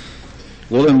can't.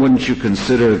 Well, then wouldn't you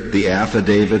consider the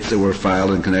affidavits that were filed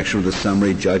in connection with the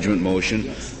summary judgment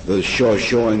motion, the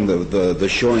showing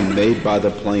made by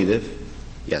the plaintiff?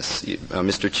 Yes,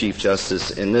 Mr. Chief Justice.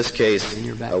 In this case,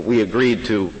 we agreed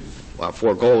to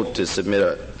forego to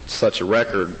submit such a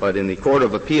record, but in the Court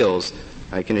of Appeals,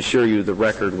 I can assure you the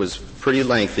record was pretty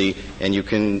lengthy, and you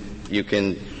can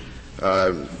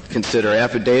consider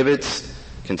affidavits.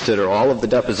 Consider all of the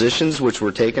depositions which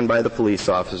were taken by the police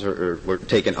officer, or were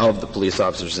taken of the police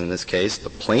officers in this case,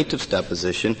 the plaintiff's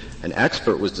deposition, an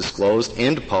expert was disclosed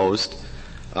and deposed.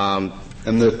 And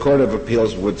the Court of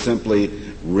Appeals would simply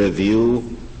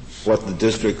review what the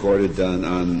district court had done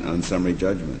on summary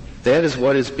judgment. That is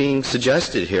what is being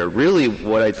suggested here. Really,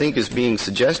 what I think is being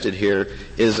suggested here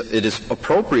is it is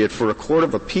appropriate for a Court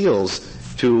of Appeals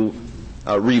to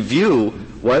review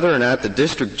whether or not the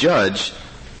district judge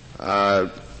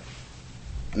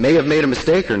may have made a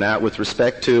mistake or not with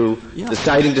respect to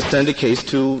deciding to send a case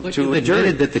to a jury.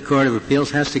 Admitted that the Court of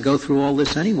Appeals has to go through all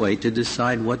this anyway to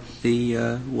decide what the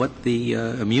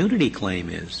immunity claim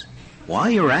is. While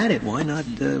you're at it, why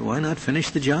not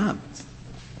finish the job?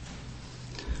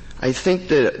 I think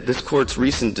that this Court's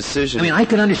recent decision. I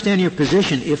can understand your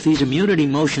position if these immunity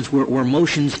motions were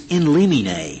motions in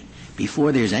limine,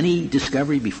 before there's any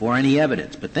discovery, before any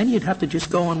evidence. But then you'd have to just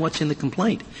go on what's in the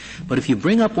complaint. But if you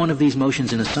bring up one of these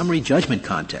motions in a summary judgment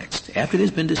context, after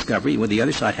there's been discovery, where the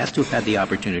other side has to have had the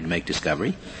opportunity to make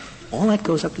discovery, all that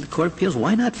goes up to the Court of Appeals.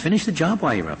 Why not finish the job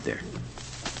while you're up there?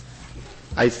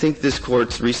 I think this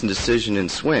Court's recent decision in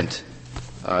Swint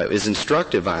is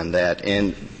instructive on that,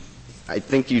 and I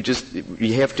think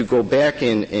you have to go back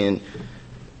and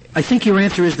I think your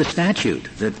answer is the statute,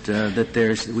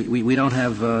 that we don't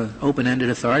have open-ended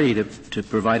authority to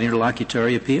provide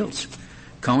interlocutory appeals.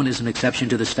 Cohen is an exception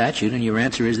to the statute, and your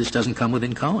answer is this doesn't come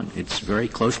within Cohen. It's very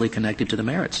closely connected to the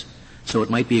merits. So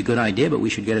it might be a good idea, but we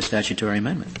should get a statutory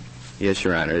amendment. Yes,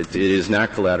 Your Honor. It is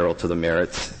not collateral to the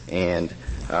merits, and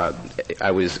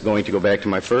I was going to go back to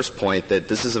my first point that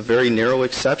this is a very narrow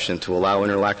exception to allow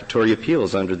interlocutory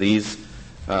appeals under these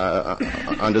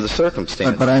under the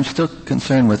circumstances. But I'm still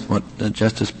concerned with what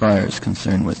Justice Breyer is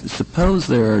concerned with. Suppose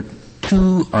there are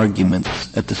two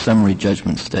arguments at the summary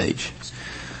judgment stage.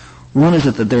 One is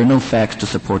that there are no facts to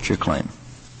support your claim.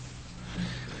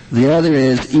 The other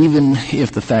is, even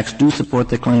if the facts do support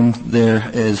the claim, there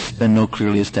has been no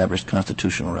clearly established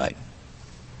constitutional right.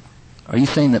 Are you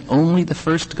saying that only the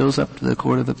first goes up to the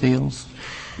Court of Appeals?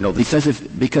 No. Because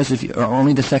if or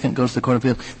only the second goes to the Court of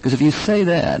Appeals? Because if you say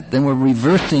that, then we're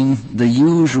reversing the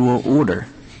usual order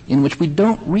in which we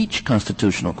don't reach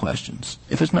constitutional questions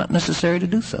if it's not necessary to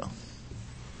do so.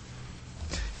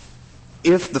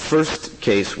 If the first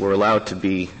case were allowed to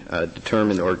be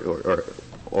determined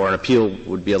or an appeal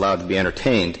would be allowed to be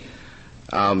entertained,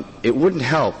 it wouldn't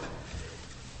help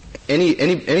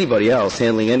anybody else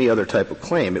handling any other type of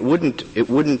claim. It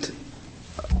wouldn't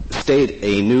state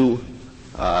a new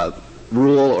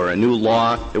rule or a new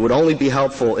law. It would only be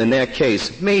helpful in that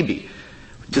case, maybe,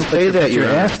 to say that you're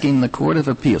asking the Court of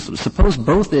Appeals. Suppose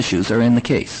both issues are in the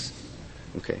case.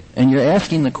 Okay. And you're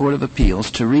asking the Court of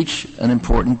Appeals to reach an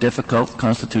important, difficult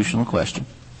constitutional question,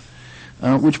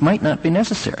 which might not be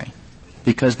necessary,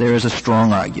 because there is a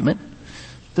strong argument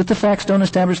that the facts don't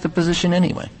establish the position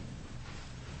anyway.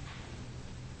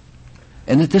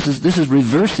 And that this is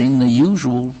reversing the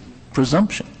usual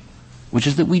presumption, which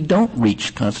is that we don't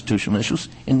reach constitutional issues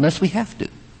unless we have to.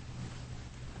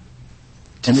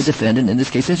 And the defendant in this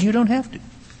case says you don't have to.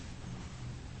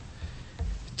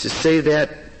 To say that,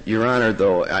 Your Honor,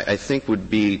 though, I think would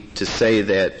be to say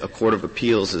that a Court of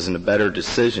Appeals is in a better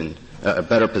position,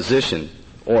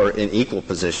 or in equal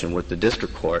position with the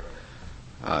district court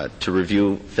to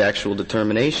review factual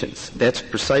determinations. That's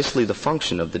precisely the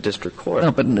function of the district court.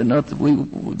 No, but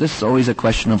this is always a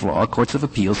question of law. Courts of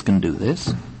Appeals can do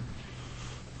this.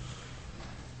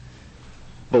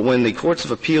 But when the courts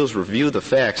of appeals review the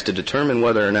facts to determine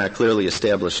whether or not clearly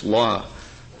established law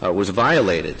was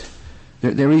violated,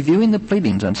 they're reviewing the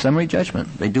pleadings on summary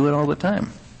judgment. They do it all the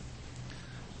time.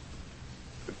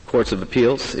 Courts of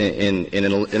appeals in an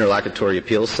interlocutory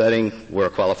appeals setting where a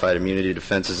qualified immunity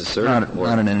defense is asserted?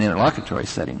 Not in an interlocutory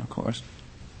setting, of course.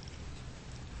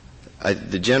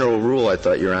 The general rule, I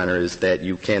thought, Your Honor, is that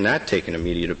you cannot take an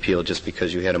immediate appeal just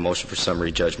because you had a motion for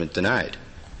summary judgment denied.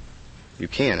 You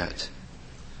cannot.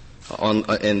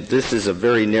 And this is a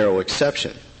very narrow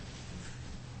exception.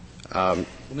 Well,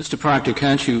 Mr. Proctor,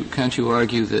 can't you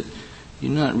argue that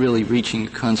you're not really reaching a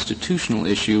constitutional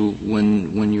issue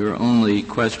when your only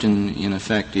question, in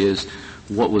effect, is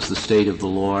what was the state of the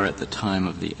law at the time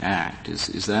of the act?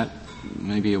 Is that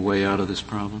maybe a way out of this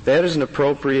problem? That is an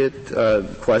appropriate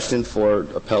question for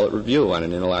appellate review on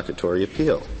an interlocutory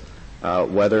appeal.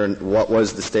 What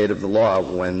was the state of the law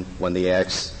when the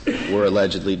acts were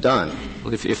allegedly done?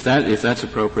 Well, if that's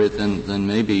appropriate, then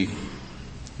maybe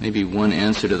one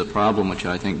answer to the problem, which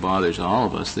I think bothers all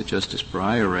of us, that Justice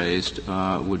Breyer raised,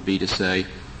 would be to say,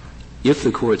 if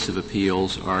the courts of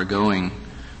appeals are going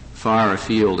far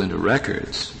afield into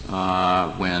records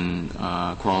when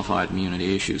qualified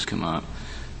immunity issues come up,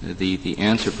 the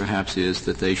answer perhaps is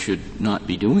that they should not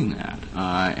be doing that,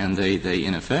 and they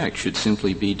in effect should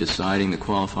simply be deciding the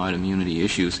qualified immunity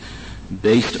issues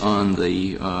based on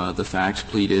the facts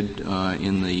pleaded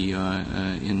in the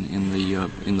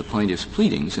plaintiff's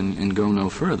pleadings and go no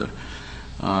further.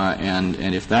 And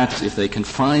if they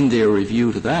confine their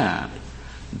review to that,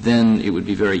 then it would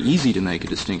be very easy to make a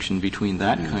distinction between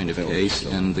that kind of case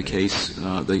and the case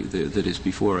that is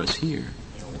before us here.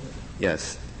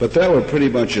 Yes. But that would pretty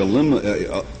much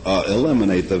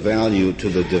eliminate the value to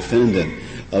the defendant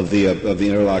of the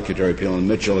interlocutory appeal in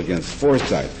Mitchell against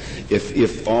Forsyth.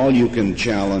 If all you can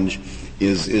challenge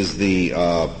is the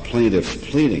plaintiff's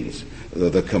pleadings,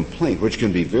 the complaint, which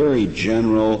can be very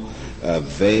general,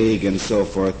 vague, and so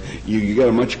forth, you get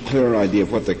a much clearer idea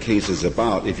of what the case is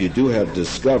about if you do have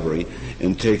discovery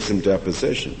and take some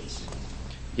depositions.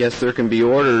 Yes, there can be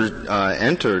orders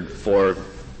entered for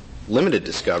limited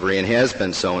discovery, and has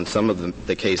been so in some of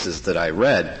the cases that I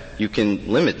read. You can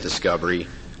limit discovery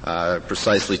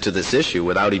precisely to this issue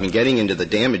without even getting into the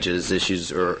damages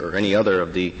issues or any other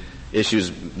of the issues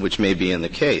which may be in the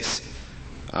case.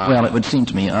 Well, it would seem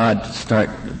to me odd to start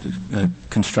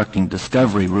constructing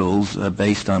discovery rules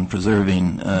based on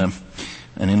preserving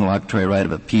an interlocutory right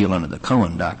of appeal under the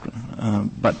Cohen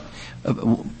doctrine. But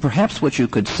perhaps what you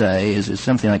could say is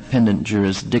something like pendant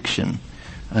jurisdiction.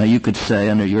 You could say,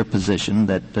 under your position,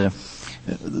 that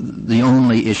the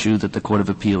only issue that the Court of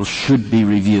Appeals should be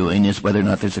reviewing is whether or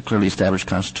not there's a clearly established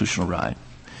constitutional right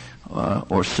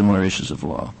or similar issues of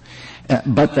law.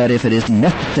 But that if it is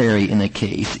necessary in a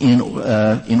case in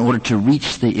order to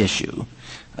reach the issue,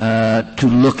 to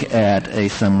look at a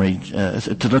summary,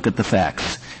 to look at the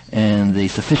facts and the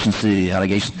sufficiency of the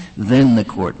allegations, then the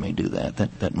court may do that.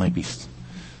 That might be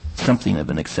something of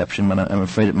an exception, but I'm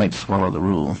afraid it might swallow the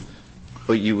rule.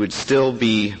 But you would still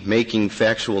be making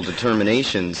factual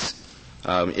determinations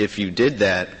if you did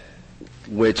that,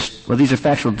 which... Well, these are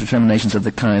factual determinations of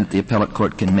the kind that the appellate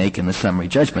court can make in the summary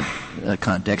judgment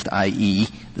context, i.e.,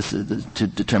 to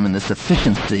determine the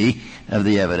sufficiency of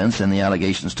the evidence and the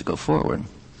allegations to go forward.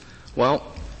 Well,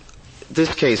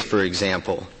 this case, for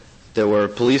example, there were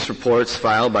police reports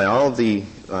filed by all of the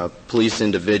police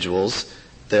individuals.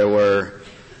 There were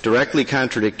directly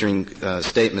contradicting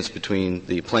statements between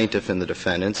the plaintiff and the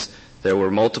defendants. There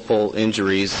were multiple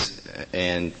injuries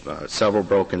and several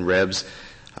broken ribs.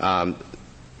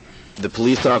 The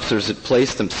police officers had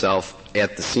placed themselves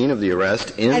at the scene of the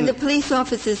arrest. And the police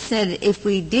officers said, if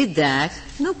we did that,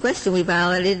 no question we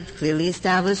violated clearly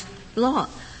established law.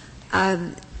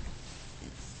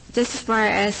 Justice Breyer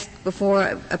asked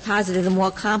before a positive and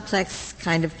more complex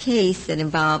kind of case that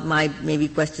involved maybe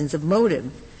questions of motive.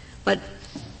 But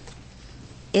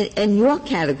in your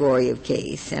category of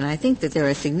case, and I think that there are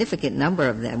a significant number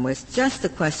of them, where it's just the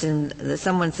question that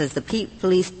someone says the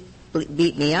police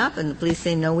beat me up, and the police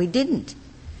say, no, we didn't.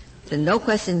 So no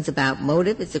questions about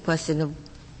motive. It's a question of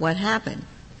what happened.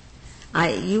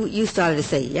 You started to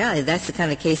say, yeah, that's the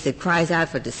kind of case that cries out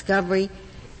for discovery.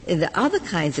 In the other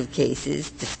kinds of cases,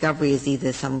 discovery is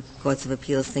either some courts of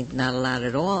appeals think not allowed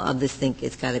at all, others think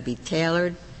it's got to be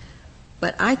tailored.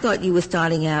 But I thought you were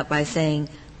starting out by saying,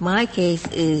 my case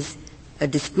is a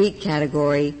discrete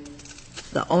category.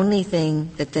 The only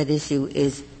thing that issue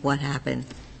is what happened,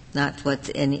 not what's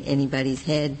in anybody's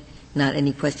head, not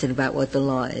any question about what the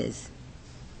law is.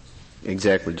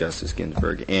 Exactly, Justice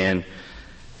Ginsburg. And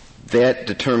that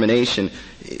determination,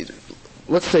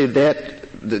 let's say that,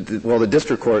 the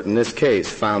district court in this case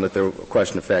found that a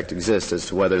question of fact exists as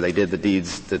to whether they did the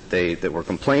deeds that were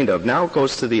complained of. Now it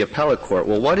goes to the appellate court.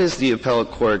 Well, what is the appellate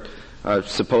court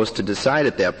supposed to decide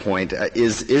at that point?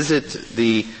 Is it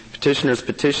the petitioner's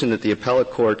petition that the appellate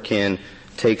court can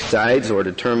take sides or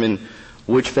determine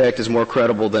which fact is more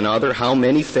credible than other? How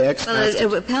many facts?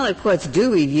 Well, appellate courts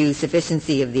do review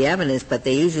sufficiency of the evidence, but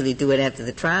they usually do it after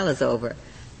the trial is over.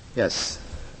 Yes.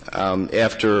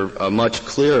 After a much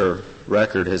clearer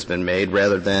record has been made,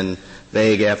 rather than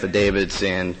vague affidavits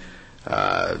and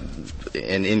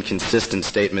inconsistent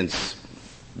statements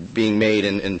being made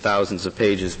in thousands of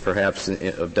pages, perhaps,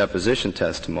 of deposition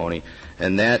testimony.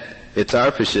 And that, it's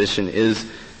our position, is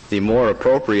the more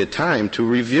appropriate time to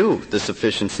review the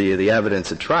sufficiency of the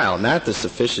evidence at trial, not the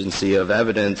sufficiency of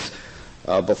evidence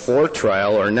before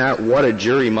trial, or not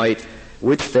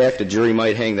which fact a jury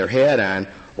might hang their hat on,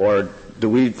 or do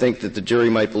we think that the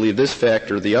jury might believe this fact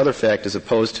or the other fact as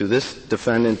opposed to this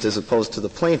defendant as opposed to the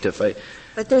plaintiff.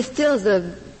 But there's still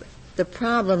the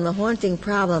problem, the haunting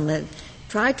problem that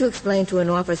try to explain to an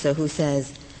officer who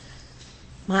says,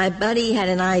 my buddy had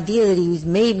an idea that he was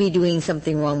maybe doing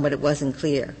something wrong, but it wasn't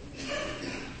clear.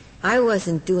 I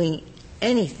wasn't doing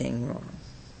anything wrong.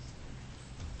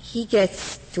 He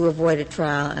gets to avoid a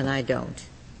trial and I don't.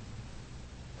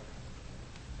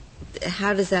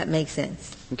 How does that make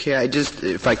sense? Okay,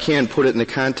 if I can put it in the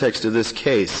context of this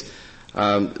case,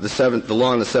 the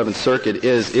law in the Seventh Circuit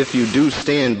is if you do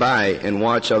stand by and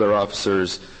watch other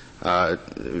officers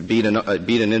beat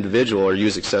an individual or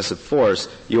use excessive force,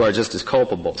 you are just as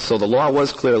culpable. So the law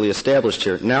was clearly established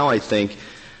here. Now I think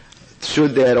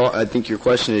your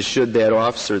question is, should that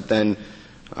officer then,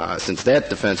 since that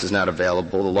defense is not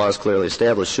available, the law is clearly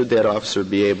established, should that officer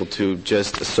be able to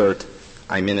just assert,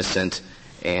 I'm innocent,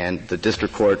 and the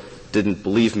district court didn't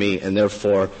believe me, and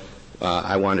therefore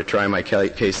I want to try my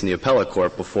case in the appellate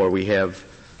court before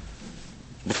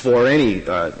any...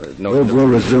 We'll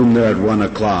resume there at 1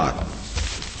 o'clock.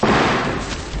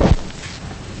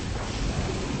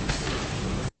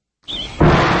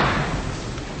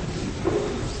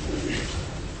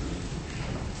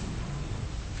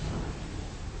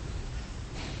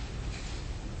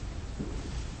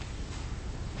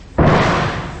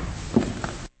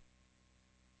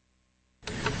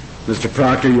 Mr.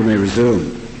 Proctor, you may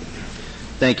resume.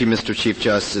 Thank you, Mr. Chief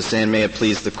Justice, and may it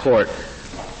please the Court.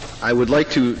 I would like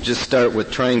to just start with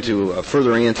trying to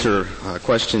further answer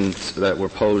questions that were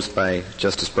posed by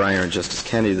Justice Breyer and Justice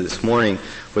Kennedy this morning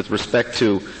with respect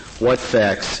to what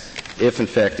facts, if in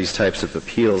fact these types of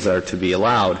appeals are to be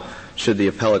allowed, should the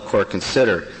appellate court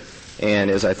consider. And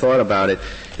as I thought about it,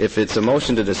 if it's a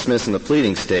motion to dismiss in the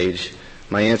pleading stage,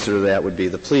 my answer to that would be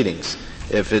the pleadings.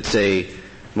 If it's a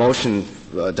motion,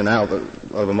 denial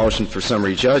of a motion for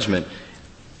summary judgment,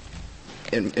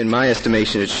 in my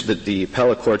estimation, that the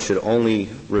appellate court should only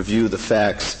review the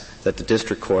facts that the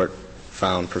district court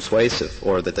found persuasive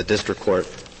or that the district court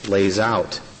lays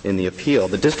out in the appeal.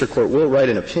 The district court will write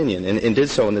an opinion, and did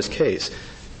so in this case,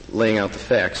 laying out the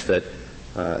facts that,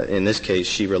 in this case,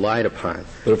 she relied upon.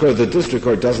 But of course, the district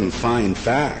court doesn't find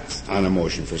facts on a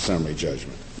motion for summary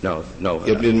judgment. No.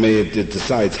 It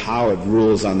decides how it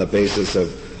rules on the basis of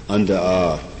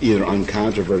either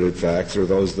uncontroverted facts or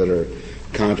those that are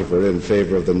controverted in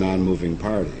favor of the non-moving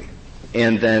party.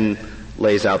 And then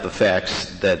lays out the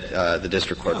facts that the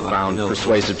district court found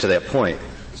persuasive to that point.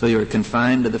 So you're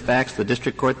confined to the facts the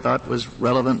district court thought was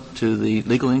relevant to the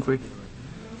legal inquiry?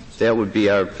 That would be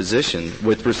our position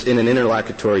in an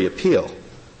interlocutory appeal,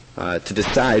 to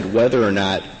decide whether or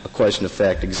not a question of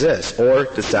fact exists, or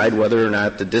decide whether or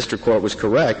not the district court was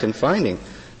correct in finding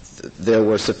there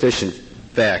were sufficient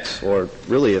facts, or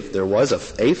really if there was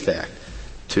a fact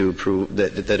to prove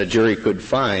that a jury could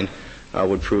find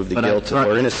would prove the guilt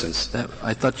or innocence.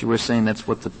 I thought you were saying that's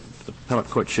what the appellate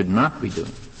court should not be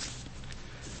doing.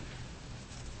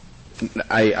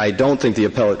 I don't think the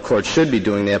appellate court should be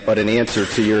doing that, but in answer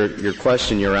to your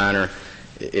question, Your Honor,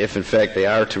 if in fact they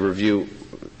are to review,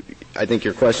 I think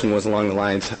your question was along the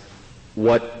lines,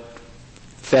 what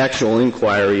factual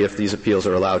inquiry, if these appeals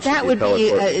are allowed, should the appellate court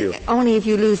review? That would be only if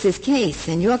you lose this case.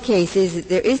 In your case,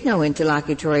 there is no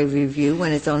interlocutory review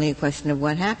when it's only a question of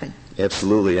what happened.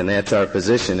 Absolutely, and that's our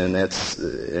position,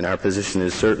 and our position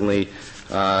is certainly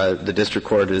the district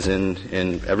court is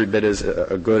in every bit as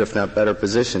a good, if not better,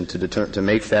 position to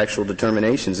make factual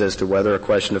determinations as to whether a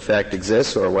question of fact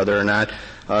exists or whether or not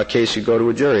a case should go to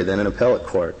a jury than an appellate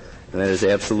court. And that is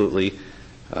absolutely,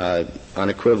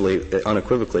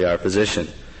 unequivocally our position.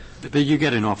 But you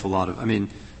get an awful lot of,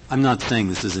 I'm not saying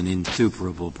this is an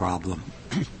insuperable problem.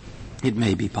 It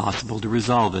may be possible to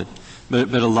resolve it.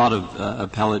 But a lot of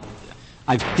appellate,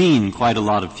 I've seen quite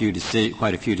a few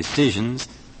decisions.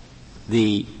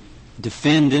 The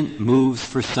defendant moves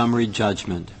for summary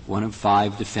judgment, one of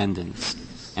 5 defendants,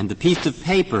 and the piece of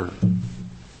paper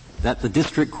that the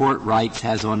district court writes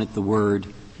has on it the word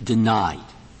denied.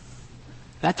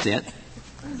 That's it.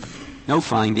 No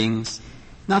findings,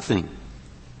 nothing.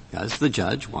 Because the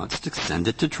judge wants to send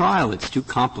it to trial. It's too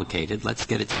complicated. Let's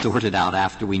get it sorted out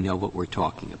after we know what we're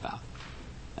talking about.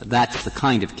 That's the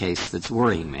kind of case that's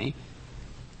worrying me.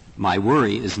 My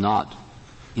worry is not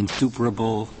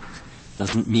insuperable,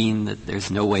 doesn't mean that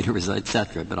there's no way to resolve,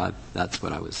 etc., but that's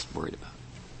what I was worried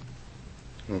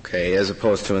about. Okay, as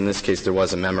opposed to in this case there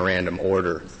was a memorandum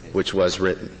order which was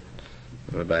written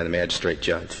by the magistrate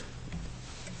judge.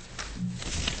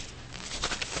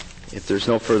 If there's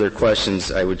no further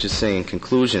questions, I would just say in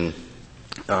conclusion,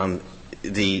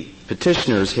 the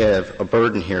petitioners have a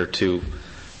burden here to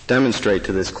demonstrate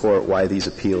to this court why these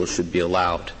appeals should be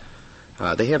allowed.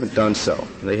 They haven't done so.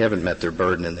 They haven't met their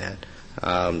burden in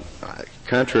that.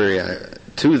 Contrary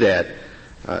to that,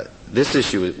 this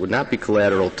issue would not be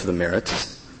collateral to the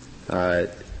merits.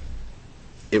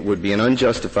 It would be an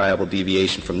unjustifiable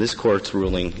deviation from this court's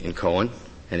ruling in Cohen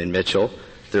and in Mitchell.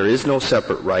 There is no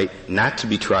separate right not to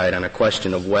be tried on a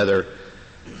question of whether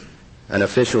an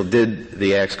official did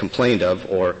the acts complained of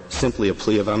or simply a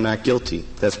plea of I'm not guilty.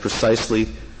 That's precisely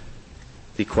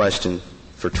the question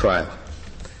for trial.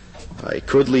 It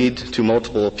could lead to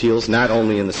multiple appeals, not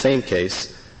only in the same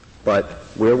case, but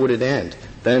where would it end?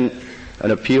 Then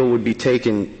an appeal would be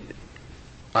taken,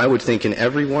 I would think, in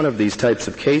every one of these types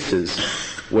of cases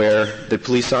where the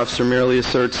police officer merely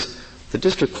asserts the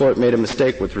district court made a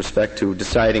mistake with respect to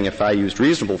deciding if I used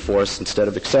reasonable force instead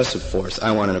of excessive force.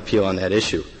 I want an appeal on that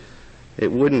issue.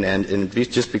 It wouldn't end, and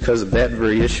just because of that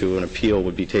very issue, an appeal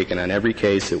would be taken on every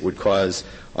case. It would cause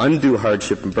undue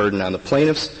hardship and burden on the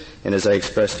plaintiffs, and as I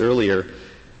expressed earlier,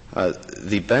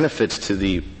 the benefits to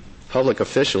the public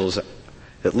officials,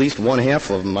 at least one half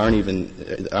of them aren't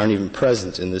even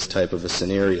present in this type of a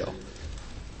scenario.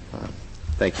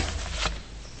 Thank you.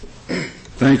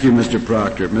 Thank you, Mr.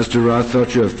 Proctor. Mr.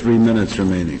 Rothfeld, you have 3 minutes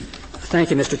remaining.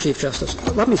 Thank you, Mr. Chief Justice.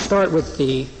 Let me start with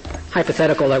the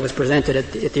hypothetical that was presented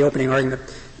at the opening argument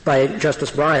by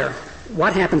Justice Breyer.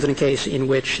 what happens in a case in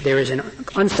which there is an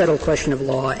unsettled question of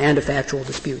law and a factual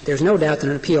dispute. There's no doubt that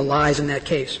an appeal lies in that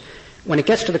case. When it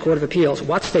gets to the Court of Appeals,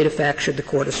 what state of fact should the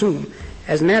Court assume?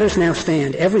 As matters now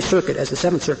stand, every circuit, as the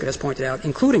Seventh Circuit has pointed out,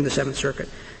 including the Seventh Circuit,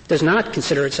 does not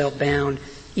consider itself bound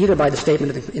either by the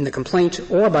statement in the complaint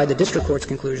or by the district court's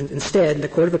conclusions. Instead, the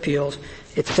Court of Appeals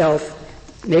itself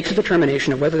makes a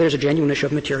determination of whether there's a genuine issue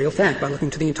of material fact by looking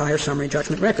to the entire summary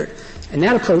judgment record. And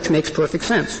that approach makes perfect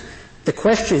sense. The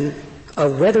question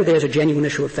of whether there's a genuine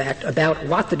issue of fact about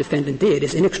what the defendant did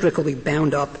is inextricably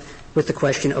bound up with the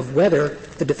question of whether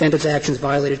the defendant's actions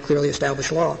violated clearly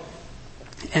established law.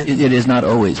 And it is not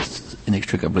always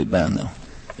inextricably bound, though,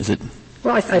 is it?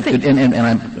 Well, I think,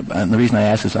 and the reason I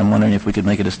ask is I'm wondering if we could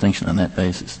make a distinction on that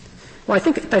basis. Well, I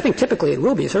think typically it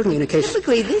will be, certainly in a case.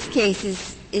 Typically, this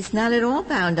case is not at all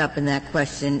bound up in that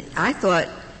question. I thought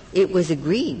it was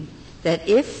agreed that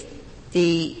if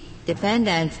the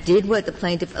defendants did what the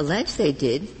plaintiff alleged they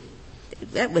did,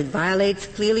 that would violate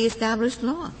clearly established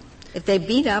law. If they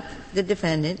beat up the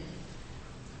defendant,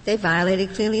 they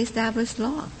violated clearly established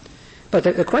law. But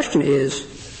the question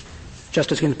is,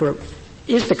 Justice Ginsburg,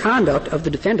 is the conduct of the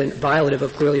defendant violative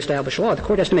of clearly established law? The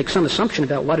Court has to make some assumption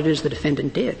about what it is the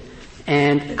defendant did.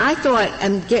 And I thought,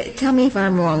 tell me if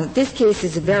I'm wrong, this case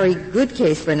is a very good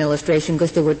case for an illustration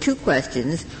because there were two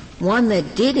questions. One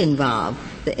that did involve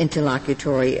the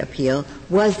interlocutory appeal,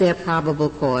 was there probable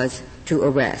cause to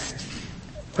arrest?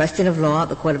 Question of law,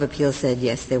 the Court of Appeals said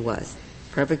yes, there was.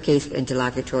 Perfect case for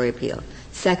interlocutory appeal.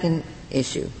 Second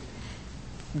issue,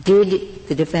 did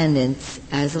the defendants,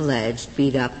 as alleged,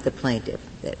 beat up the plaintiff?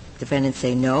 The defendants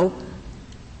say no,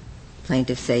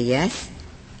 plaintiffs say yes.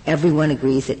 Everyone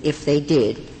agrees that if they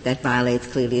did, that violates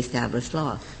clearly established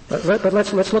law. But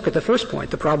let's look at the first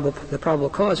point, the probable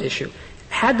cause issue.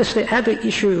 Had the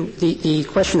issue, the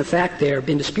question of fact there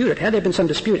been disputed, had there been some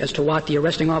dispute as to what the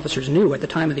arresting officers knew at the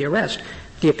time of the arrest,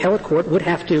 the appellate court would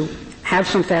have to have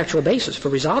some factual basis for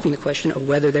resolving the question of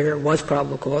whether there was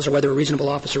probable cause or whether a reasonable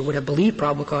officer would have believed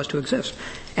probable cause to exist.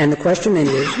 And the question then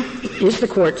is the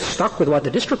court stuck with what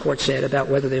the district court said about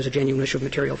whether there's a genuine issue of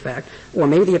material fact, or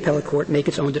may the appellate court make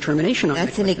its own determination on that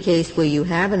question? That's in a case where you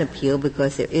have an appeal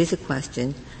because there is a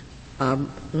question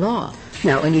of law.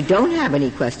 Now, when you don't have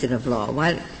any question of law,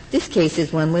 this case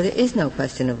is one where there is no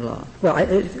question of law. Well,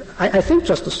 I think,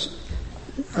 Justice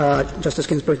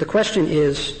Ginsburg, the question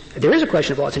is, there is a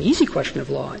question of law. It's an easy question of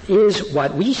law. Is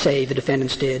what we say the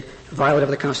defendants did violative of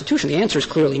the Constitution? The answer is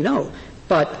clearly no.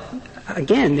 But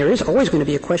again, there is always going to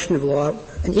be a question of law,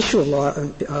 an issue of law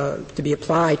to be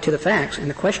applied to the facts. And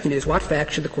the question is, what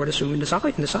facts should the court assume in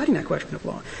deciding that question of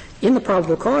law? In the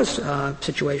probable cause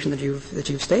situation that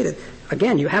you've stated,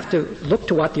 again, you have to look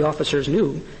to what the officers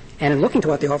knew. And in looking to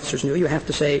what the officers knew, you have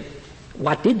to say,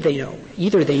 what did they know?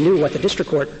 Either they knew what the district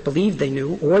court believed they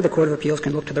knew, or the Court of Appeals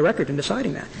can look to the record in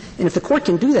deciding that. And if the court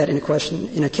can do that in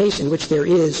a case in which there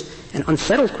is an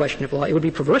unsettled question of law, it would be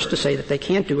perverse to say that they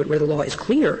can't do it where the law is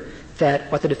clear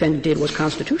that what the defendant did was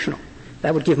constitutional.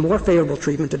 That would give more favorable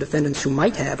treatment to defendants who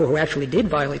might have or who actually did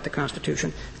violate the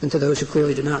Constitution than to those who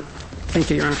clearly did not. Thank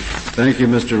you, Your Honor. Thank you,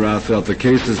 Mr. Rothfeld. The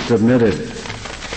case is submitted.